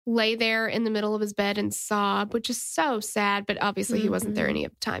lay there in the middle of his bed and sob, which is so sad. But obviously he wasn't there any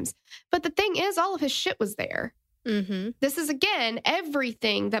of the times. But the thing is, all of his shit was there. This is, again,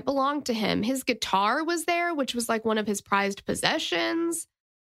 everything that belonged to him. His guitar was there, which was like one of his prized possessions.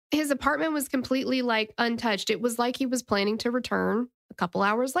 His apartment was completely like untouched. It was like he was planning to return a couple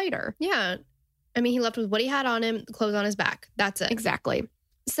hours later. Yeah. I mean, he left with what he had on him, clothes on his back. That's it. Exactly.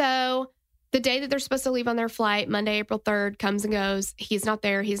 So the day that they're supposed to leave on their flight, Monday, April 3rd, comes and goes. He's not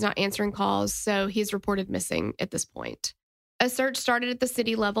there. He's not answering calls. So he's reported missing at this point. A search started at the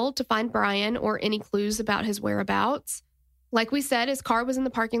city level to find Brian or any clues about his whereabouts. Like we said, his car was in the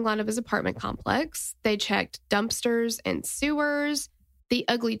parking lot of his apartment complex. They checked dumpsters and sewers. The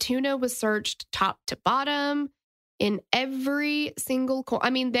Ugly Tuna was searched top to bottom in every single corner. I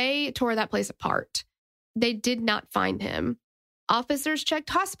mean, they tore that place apart. They did not find him. Officers checked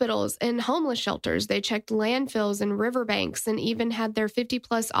hospitals and homeless shelters. They checked landfills and riverbanks and even had their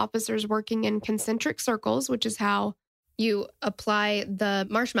 50-plus officers working in concentric circles, which is how you apply the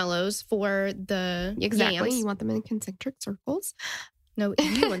marshmallows for the exactly. yams. You want them in concentric circles. No,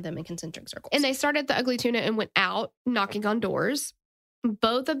 you want them in concentric circles. And they started the Ugly Tuna and went out knocking on doors.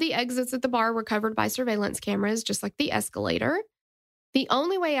 Both of the exits at the bar were covered by surveillance cameras, just like the escalator. The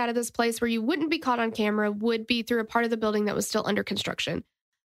only way out of this place where you wouldn't be caught on camera would be through a part of the building that was still under construction.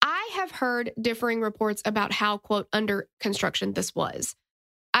 I have heard differing reports about how, quote, under construction this was.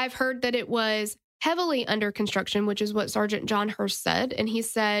 I've heard that it was heavily under construction, which is what Sergeant John Hurst said. And he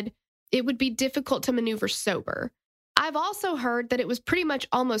said it would be difficult to maneuver sober. I've also heard that it was pretty much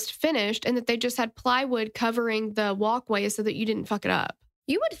almost finished and that they just had plywood covering the walkway so that you didn't fuck it up.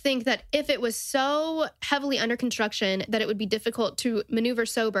 You would think that if it was so heavily under construction that it would be difficult to maneuver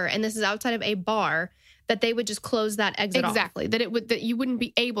sober, and this is outside of a bar, that they would just close that exit off. Exactly. That you wouldn't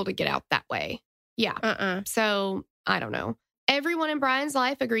be able to get out that way. Yeah. So I don't know. Everyone in Brian's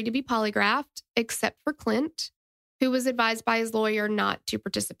life agreed to be polygraphed except for Clint, who was advised by his lawyer not to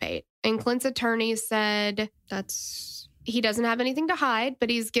participate. And Clint's attorney said he doesn't have anything to hide, but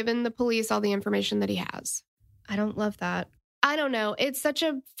he's given the police all the information that he has. I don't love that. I don't know. It's such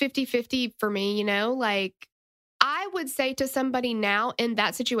a 50-50 for me, you know? Like, I would say to somebody now in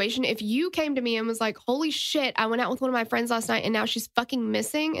that situation, if you came to me and was like, holy shit, I went out with one of my friends last night and now she's fucking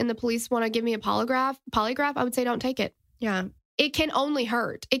missing and the police want to give me a polygraph, I would say don't take it. Yeah. It can only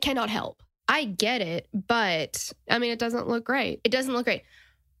hurt. It cannot help. I get it, but I mean, it doesn't look great. It doesn't look great.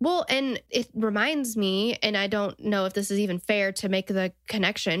 Well, and it reminds me, and I don't know if this is even fair to make the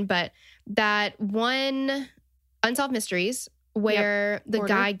connection, but that one Unsolved Mysteries where the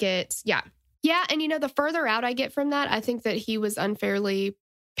guy gets, Yeah, and you know, the further out I get from that, I think that he was unfairly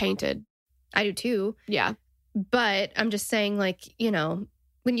painted. I do too. Yeah. But I'm just saying, like, you know,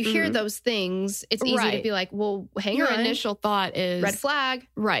 when you hear those things, it's easy to be like, well, hang on. Your initial thought is red flag.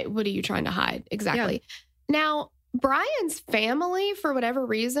 Right. What are you trying to hide? Exactly. Yeah. Now, Brian's family, for whatever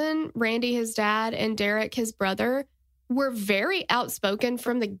reason, Randy, his dad, and Derek, his brother, were very outspoken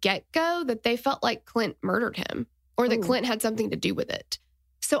from the get-go that they felt like Clint murdered him or that Clint had something to do with it.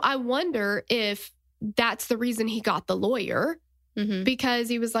 So I wonder if that's the reason he got the lawyer, because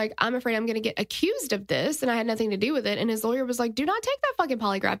he was like, I'm afraid I'm going to get accused of this and I had nothing to do with it. And his lawyer was like, do not take that fucking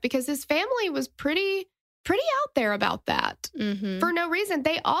polygraph, because his family was pretty out there about that for no reason.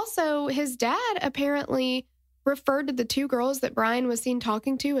 They also, his dad apparently referred to the two girls that Brian was seen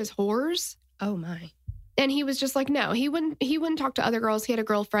talking to as whores. Oh my. And he was just like, no, he wouldn't talk to other girls. He had a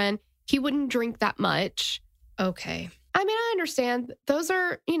girlfriend. He wouldn't drink that much. Okay. I mean, I understand. Those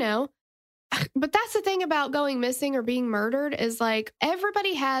are, you know, but that's the thing about going missing or being murdered is like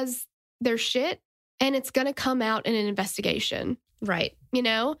everybody has their shit and it's going to come out in an investigation. Right. You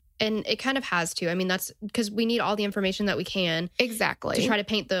know? And it kind of has to. I mean, that's because we need all the information that we can. Exactly. To try to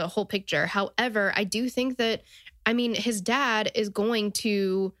paint the whole picture. However, I do think that, I mean, his dad is going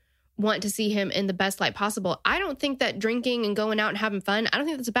to want to see him in the best light possible. I don't think that drinking and going out and having fun, I don't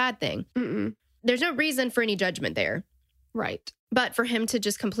think that's a bad thing. There's no reason for any judgment there. Right. But for him to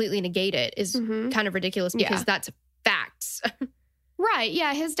just completely negate it is kind of ridiculous because that's facts. Right.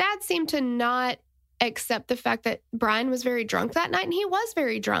 Yeah. His dad seemed to not accept the fact that Brian was very drunk that night. And he was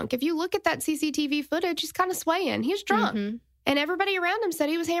very drunk. If you look at that CCTV footage, he's kind of swaying. He's drunk. And everybody around him said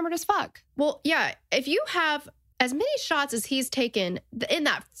he was hammered as fuck. Well, yeah. If you have as many shots as he's taken in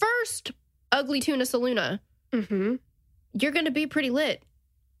that first Ugly Tuna Saloona, you're going to be pretty lit.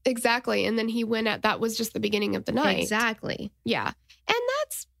 Exactly. And then he went at, that was just the beginning of the night. Exactly. Yeah. And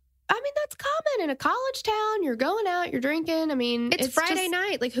that's common in a college town. You're going out, you're drinking. I mean, it's Friday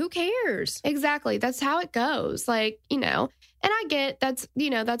night. Like, who cares? Exactly. That's how it goes. Like, you know, and I get that's, you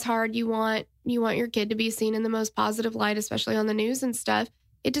know, that's hard. You want your kid to be seen in the most positive light, especially on the news and stuff.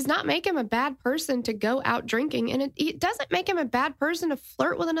 It does not make him a bad person to go out drinking. And it doesn't make him a bad person to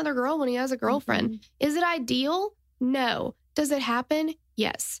flirt with another girl when he has a girlfriend. Is it ideal? No. Does it happen?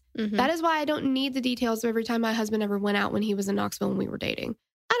 Yes. That is why I don't need the details of every time my husband ever went out when he was in Knoxville and we were dating.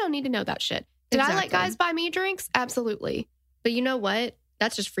 I don't need to know that shit. Did I let guys buy me drinks? Absolutely. But you know what?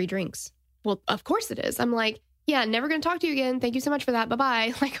 That's just free drinks. Well, of course it is. I'm like, yeah, never going to talk to you again. Thank you so much for that.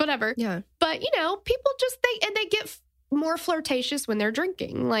 Bye-bye. Like, whatever. Yeah. But, you know, people just, they get more flirtatious when they're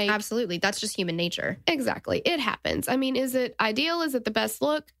drinking. Like, Absolutely. That's just human nature. exactly. It happens. I mean, is it ideal? Is it the best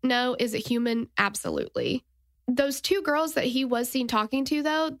look? No. Is it human? Absolutely. Those two girls that he was seen talking to,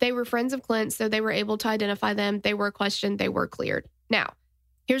 though, they were friends of Clint, so they were able to identify them. They were questioned. They were cleared. Now,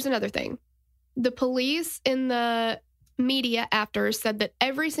 here's another thing. The police in the media after said that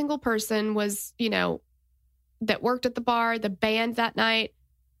every single person was, that worked at the bar, the band that night,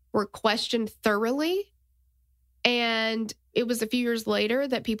 were questioned thoroughly. And it was a few years later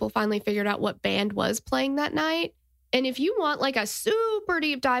that people finally figured out what band was playing that night. And if you want like a super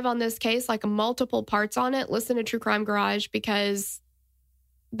deep dive on this case, like multiple parts on it, listen to True Crime Garage, because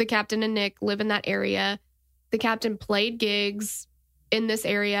the captain and Nick live in that area. The captain played gigs in this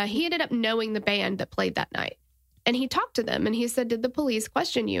area. He ended up knowing the band that played that night. And he talked to them and he said, "Did the police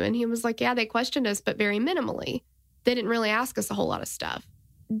question you?" And he was like, "Yeah, they questioned us, but very minimally. They didn't really ask us a whole lot of stuff."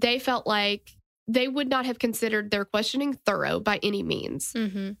 They felt like they would not have considered their questioning thorough by any means.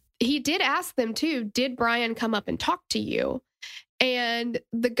 Mm-hmm. He did ask them too, "Did Brian come up and talk to you?" And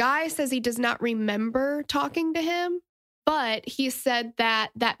the guy says he does not remember talking to him, but he said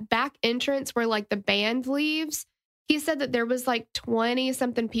that back entrance where like the band leaves, he said that there was like 20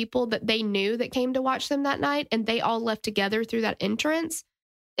 something people that they knew that came to watch them that night, and they all left together through that entrance.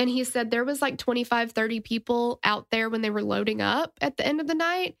 And he said there was like 25, 30 people out there when they were loading up at the end of the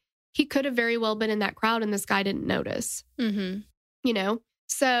night. He could have very well been in that crowd and this guy didn't notice, Mm-hmm.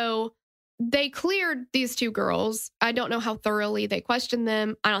 So they cleared these two girls. I don't know how thoroughly they questioned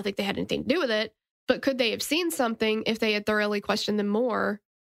them. I don't think they had anything to do with it, but could they have seen something if they had thoroughly questioned them more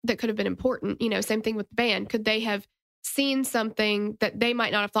that could have been important? Same thing with the band. Could they have seen something that they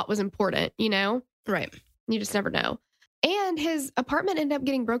might not have thought was important, Right. You just never know. And his apartment ended up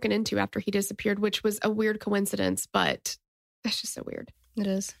getting broken into after he disappeared, which was a weird coincidence, but that's just so weird. It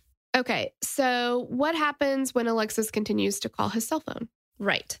is. Okay, so what happens when Alexis continues to call his cell phone?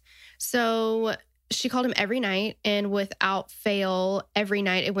 Right. So she called him every night, and without fail, every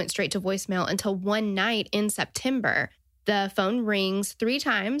night it went straight to voicemail until one night in September, the phone rings 3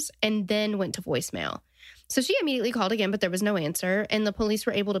 times and then went to voicemail. So she immediately called again, but there was no answer. And the police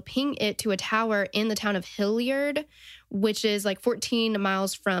were able to ping it to a tower in the town of Hilliard, which is like 14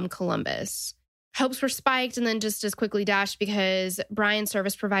 miles from Columbus. Hopes were spiked and then just as quickly dashed because Brian's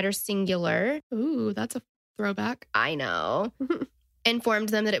service provider, Singular, Ooh, that's a throwback. I know, informed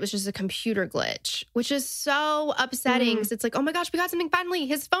them that it was just a computer glitch, which is so upsetting. Because it's like, oh my gosh, we got something finally.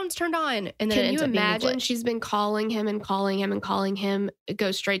 His phone's turned on. And then Can you imagine? She's She's been calling him and calling him and calling him. It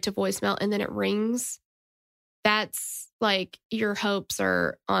goes straight to voicemail and then it rings. That's like your hopes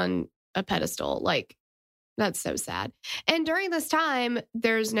are on a pedestal. Like, that's so sad. And during this time,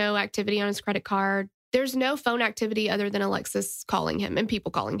 there's no activity on his credit card. There's no phone activity other than Alexis calling him and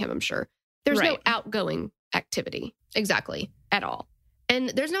people calling him, I'm sure. There's no outgoing activity. Exactly. At all. And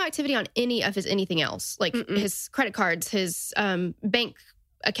there's no activity on any of his anything else, like his credit cards, his bank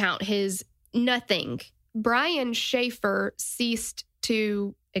account, his nothing. Brian Schaefer ceased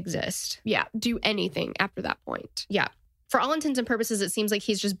to exist. do anything after that point. Yeah. For all intents and purposes, it seems like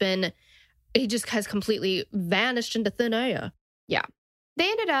he just has completely vanished into thin air. Yeah. They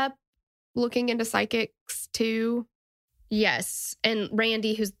ended up looking into psychics too. Yes. And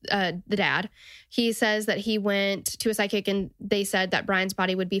Randy, who's the dad, he says that he went to a psychic and they said that Brian's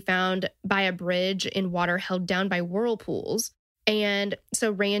body would be found by a bridge in water held down by whirlpools. And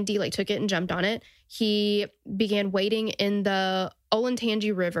so Randy took it and jumped on it. He began wading in the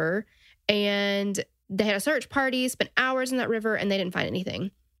Olentangy River and they had a search party, spent hours in that river, and they didn't find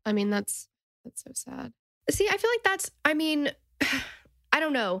anything. I mean, that's so sad. See, I feel like I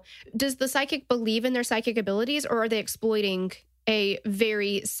don't know. Does the psychic believe in their psychic abilities, or are they exploiting a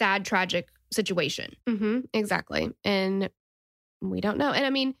very sad, tragic situation? Exactly. And we don't know. And I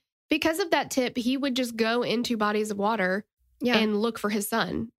mean, because of that tip, he would just go into bodies of water and look for his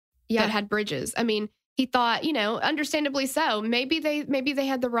son that had bridges. I mean, he thought, understandably so, maybe they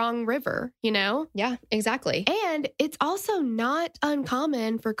had the wrong river, Yeah, exactly. And it's also not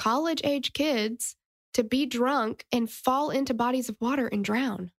uncommon for college-age kids to be drunk and fall into bodies of water and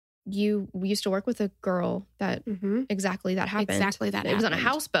drown. We used to work with a girl that exactly that happened. It was on a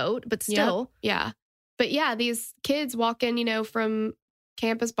houseboat, but still. Yep. Yeah. But yeah, these kids walk in, from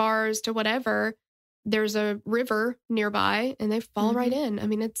campus bars to whatever. There's a river nearby and they fall right in. I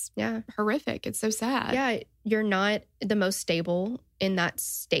mean, it's horrific. It's so sad. Yeah. You're not the most stable in that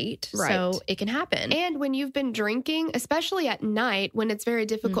state. Right. So it can happen. And when you've been drinking, especially at night when it's very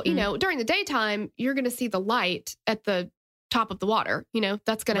difficult, during the daytime, you're going to see the light at the top of the water.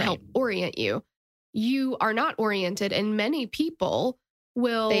 That's going to help orient you. You are not oriented, and many people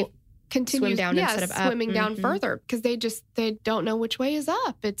will continue swim down instead of up. Swimming down further because they don't know which way is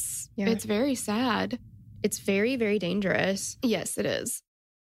up. It's very sad. It's very, very dangerous. Yes, it is.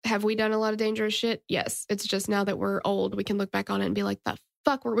 Have we done a lot of dangerous shit? Yes. It's just now that we're old, we can look back on it and be like, the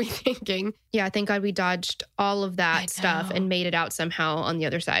fuck were we thinking? Yeah, thank God we dodged all of that stuff and made it out somehow on the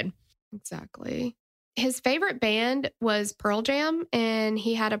other side. Exactly. His favorite band was Pearl Jam, and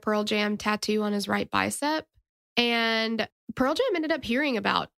he had a Pearl Jam tattoo on his right bicep. And Pearl Jam ended up hearing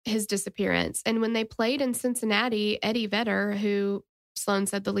about his disappearance. And when they played in Cincinnati, Eddie Vedder, who Sloan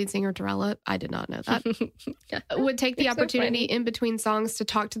said the lead singer Torella, I did not know that, would take the opportunity in between songs to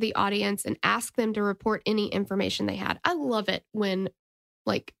talk to the audience and ask them to report any information they had. I love it when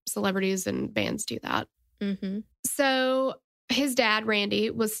like celebrities and bands do that. Mm-hmm. So his dad, Randy,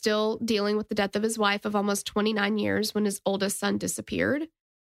 was still dealing with the death of his wife of almost 29 years when his oldest son disappeared.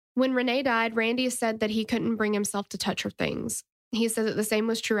 When Renee died, Randy said that he couldn't bring himself to touch her things. He said that the same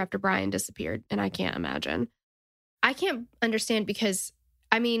was true after Brian disappeared, and I can't imagine. I can't understand because,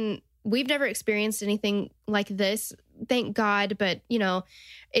 I mean, we've never experienced anything like this, thank God. But, you know,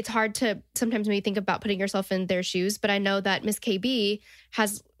 it's hard to sometimes maybe think about putting yourself in their shoes. But I know that Miss KB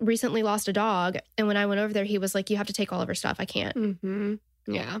has recently lost a dog. And when I went over there, he was like, you have to take all of her stuff. I can't. Mm-hmm.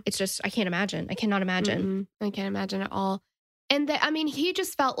 Yeah. It's just, I can't imagine. I cannot imagine. Mm-hmm. I can't imagine at all. And I mean, he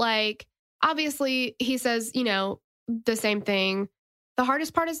just felt like, obviously, he says, you know, the same thing. The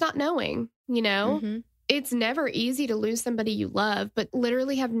hardest part is not knowing, you know? Mm-hmm. It's never easy to lose somebody you love, but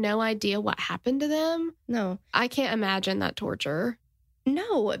literally have no idea what happened to them. No. I can't imagine that torture.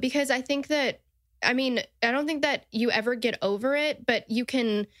 No, because I think that, I mean, I don't think that you ever get over it, but you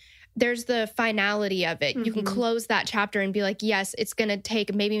can, there's the finality of it. Mm-hmm. You can close that chapter and be like, yes, it's going to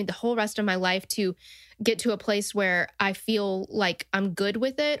take maybe the whole rest of my life to get to a place where I feel like I'm good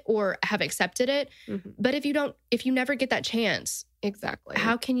with it or have accepted it. Mm-hmm. But if you never get that chance, exactly.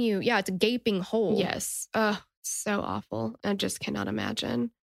 How can you? Yeah, it's a gaping hole. Yes. So awful. I just cannot imagine.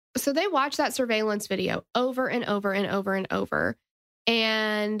 So they watched that surveillance video over and over and over and over.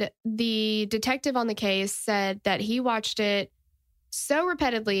 And the detective on the case said that he watched it so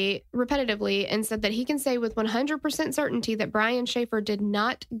repetitively and said that he can say with 100% certainty that Brian Schaefer did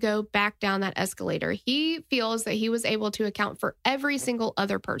not go back down that escalator. He feels that he was able to account for every single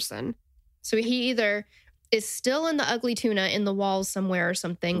other person. So he either is still in the ugly tuna in the walls somewhere or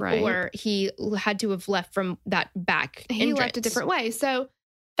something, right, or he had to have left from that back entrance. Left a different way. So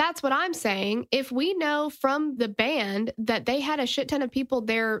that's what I'm saying. If we know from the band that they had a shit ton of people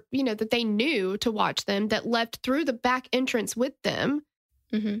there, you know, that they knew to watch them, that left through the back entrance with them,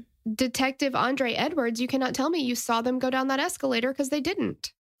 mm-hmm. Detective Andre Edwards, you cannot tell me you saw them go down that escalator because they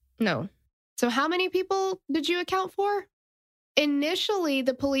didn't. No. So how many people did you account for? Initially,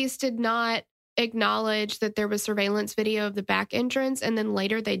 the police did not acknowledge that there was surveillance video of the back entrance, and then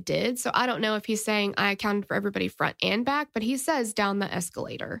later they did. So I don't know if he's saying I accounted for everybody front and back, but he says down the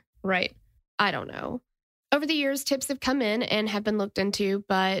escalator. Right. I don't know. Over the years, tips have come in and have been looked into,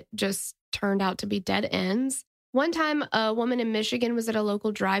 but just turned out to be dead ends. One time, a woman in Michigan was at a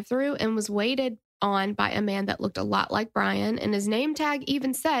local drive-thru and was waited on by a man that looked a lot like Brian, and his name tag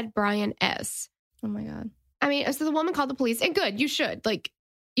even said Brian S. Oh my God. I mean, so the woman called the police, and good, you should.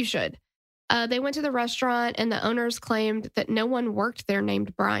 They went to the restaurant, and the owners claimed that no one worked there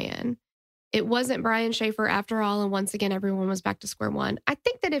named Brian. It wasn't Brian Schaefer after all, and once again, everyone was back to square one. I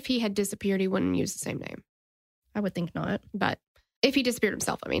think that if he had disappeared, he wouldn't use the same name. I would think not. But if he disappeared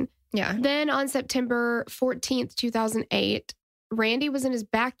himself, I mean. Yeah. Then on September 14th, 2008, Randy was in his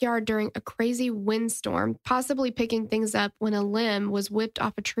backyard during a crazy windstorm, possibly picking things up when a limb was whipped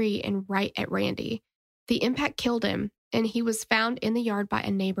off a tree and right at Randy. The impact killed him, and he was found in the yard by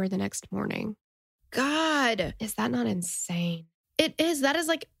a neighbor the next morning. God. Is that not insane? It is. That is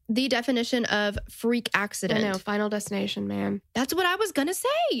like the definition of freak accident. I know. Final Destination, man. That's what I was going to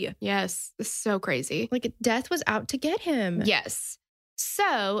say. Yes. It's so crazy. Like death was out to get him. Yes.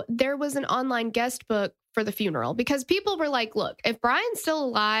 So there was an online guest book for the funeral because people were like, look, if Brian's still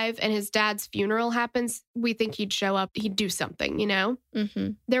alive and his dad's funeral happens, we think he'd show up. He'd do something, you know?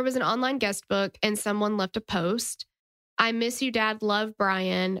 Mm-hmm. There was an online guest book and someone left a post. I miss you, Dad. Love,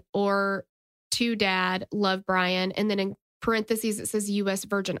 Brian. Or to Dad, love, Brian. And then in parentheses, it says U.S.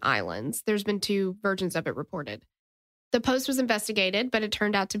 Virgin Islands. There's been 2 versions of it reported. The post was investigated, but it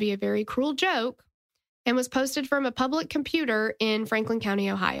turned out to be a very cruel joke and was posted from a public computer in Franklin County,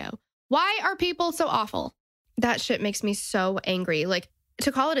 Ohio. Why are people so awful? That shit makes me so angry. Like,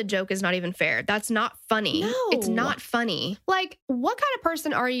 to call it a joke is not even fair. That's not funny. No. It's not funny. Like, what kind of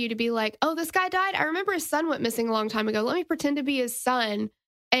person are you to be like, oh, this guy died? I remember his son went missing a long time ago. Let me pretend to be his son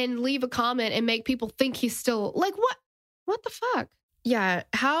and leave a comment and make people think he's still... Like, what? What the fuck? Yeah.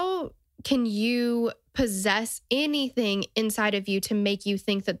 How can you possess anything inside of you to make you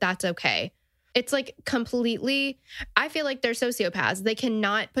think that that's okay? It's like completely, I feel like they're sociopaths. They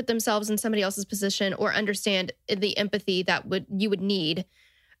cannot put themselves in somebody else's position or understand the empathy that you would need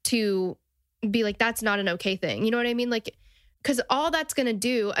to be like, that's not an okay thing. You know what I mean? Like, because all that's going to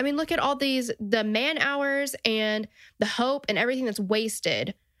do, I mean, look at all the man hours and the hope and everything that's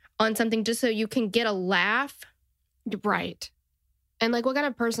wasted on something just so you can get a laugh. Right. And like, what kind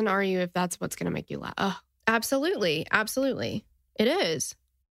of person are you if that's what's going to make you laugh? Ugh. Absolutely. Absolutely. It is.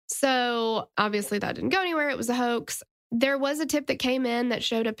 So obviously that didn't go anywhere. It was a hoax. There was a tip that came in that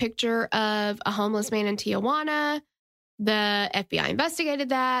showed a picture of a homeless man in Tijuana. The FBI investigated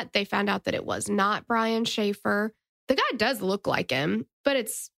that. They found out that it was not Brian Schaefer. The guy does look like him, but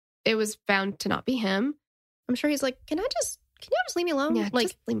it was found to not be him. I'm sure he's like, can you just leave me alone? Yeah, like,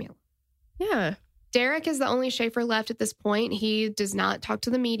 just leave me alone. Yeah. Derek is the only Schaefer left at this point. He does not talk to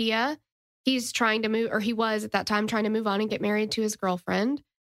the media. He's trying to move, or he was at that time trying to move on and get married to his girlfriend.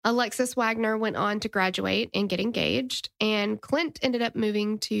 Alexis Wagner went on to graduate and get engaged, and Clint ended up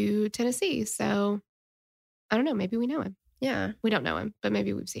moving to Tennessee. So I don't know. Maybe we know him. Yeah. We don't know him, but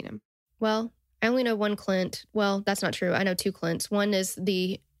maybe we've seen him. Well, I only know one Clint. Well, that's not true. I know two Clints. One is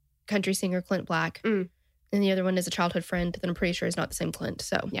the country singer Clint Black, and the other one is a childhood friend that I'm pretty sure is not the same Clint.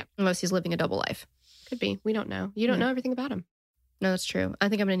 So yeah, unless he's living a double life. Could be. We don't know. You don't know everything about him. No, that's true. I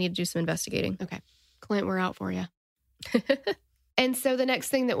think I'm going to need to do some investigating. Okay. Clint, we're out for you. And so the next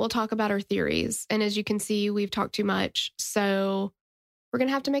thing that we'll talk about are theories. And as you can see, we've talked too much. So we're going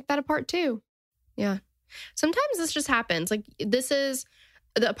to have to make that a part 2. Yeah. Sometimes this just happens. Like, this is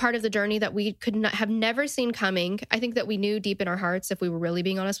a part of the journey that we could not have never seen coming. I think that we knew deep in our hearts if we were really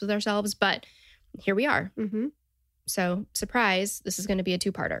being honest with ourselves, but here we are. Mm-hmm. So surprise, this is going to be a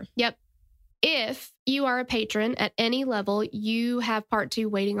 2-parter. Yep. If you are a patron at any level, you have part 2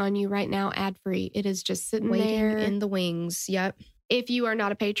 waiting on you right now, ad-free. It is just sitting waiting there in the wings. Yep. If you are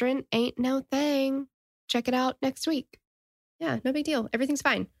not a patron, ain't no thing. Check it out next week. Yeah, no big deal. Everything's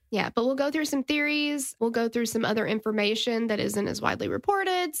fine. Yeah, but we'll go through some theories. We'll go through some other information that isn't as widely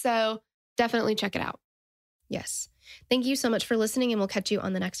reported. So definitely check it out. Yes. Thank you so much for listening, and we'll catch you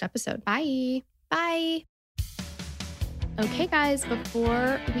on the next episode. Bye. Bye. Okay, guys,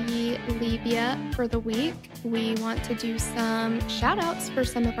 before we leave you for the week, we want to do some shout outs for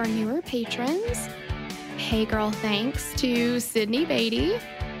some of our newer patrons. Hey Girl Thanks to Sydney Beatty,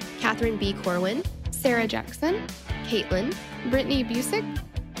 Catherine B. Corwin, Sarah Jackson, Caitlin, Brittany Busick,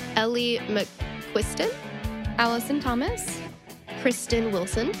 Ellie McQuiston, Allison Thomas, Kristen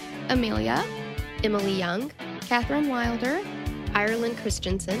Wilson, Amelia, Emily Young, Catherine Wilder, Ireland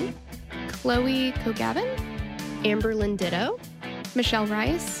Christensen, Chloe Kogavin, Amberlyn Ditto, Michelle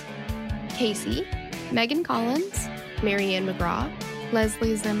Rice, Casey, Megan Collins, Marianne McGraw,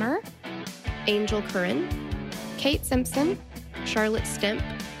 Leslie Zimmer, Angel Curran, Kate Simpson, Charlotte Stemp,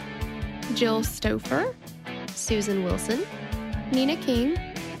 Jill Stouffer, Susan Wilson, Nina King,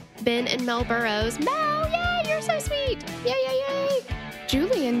 Ben and Mel Burrows. Mel, yay, you're so sweet. Yay, yay, yay.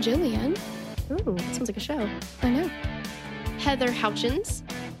 Julie and Jillian. Ooh, sounds like a show. I know. Heather Houchins,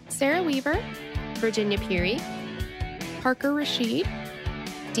 Sarah Weaver, Virginia Peary, Parker Rashid.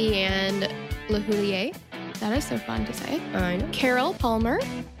 Deanne LaHoulier. That is so fun to say. I know. Carol Palmer.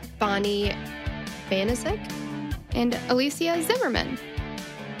 Bonnie Banasek. And Alicia Zimmerman.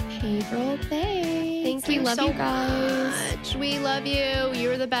 Hey, girl, thanks. Thank we you love so you guys. much. We love you.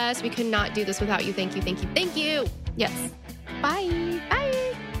 You're the best. We could not do this without you. Thank you, thank you, thank you. Yes. Bye.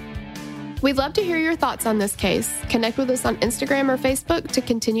 Bye. We'd love to hear your thoughts on this case. Connect with us on Instagram or Facebook to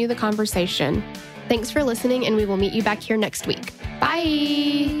continue the conversation. Thanks for listening, and we will meet you back here next week.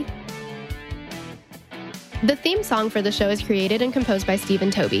 Bye. The theme song for the show is created and composed by Stephen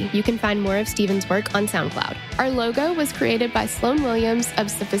Toby. You can find more of Stephen's work on SoundCloud. Our logo was created by Sloan Williams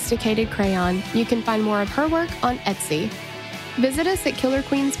of Sophisticated Crayon. You can find more of her work on Etsy. Visit us at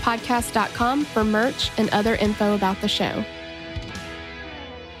KillerQueensPodcast.com for merch and other info about the show.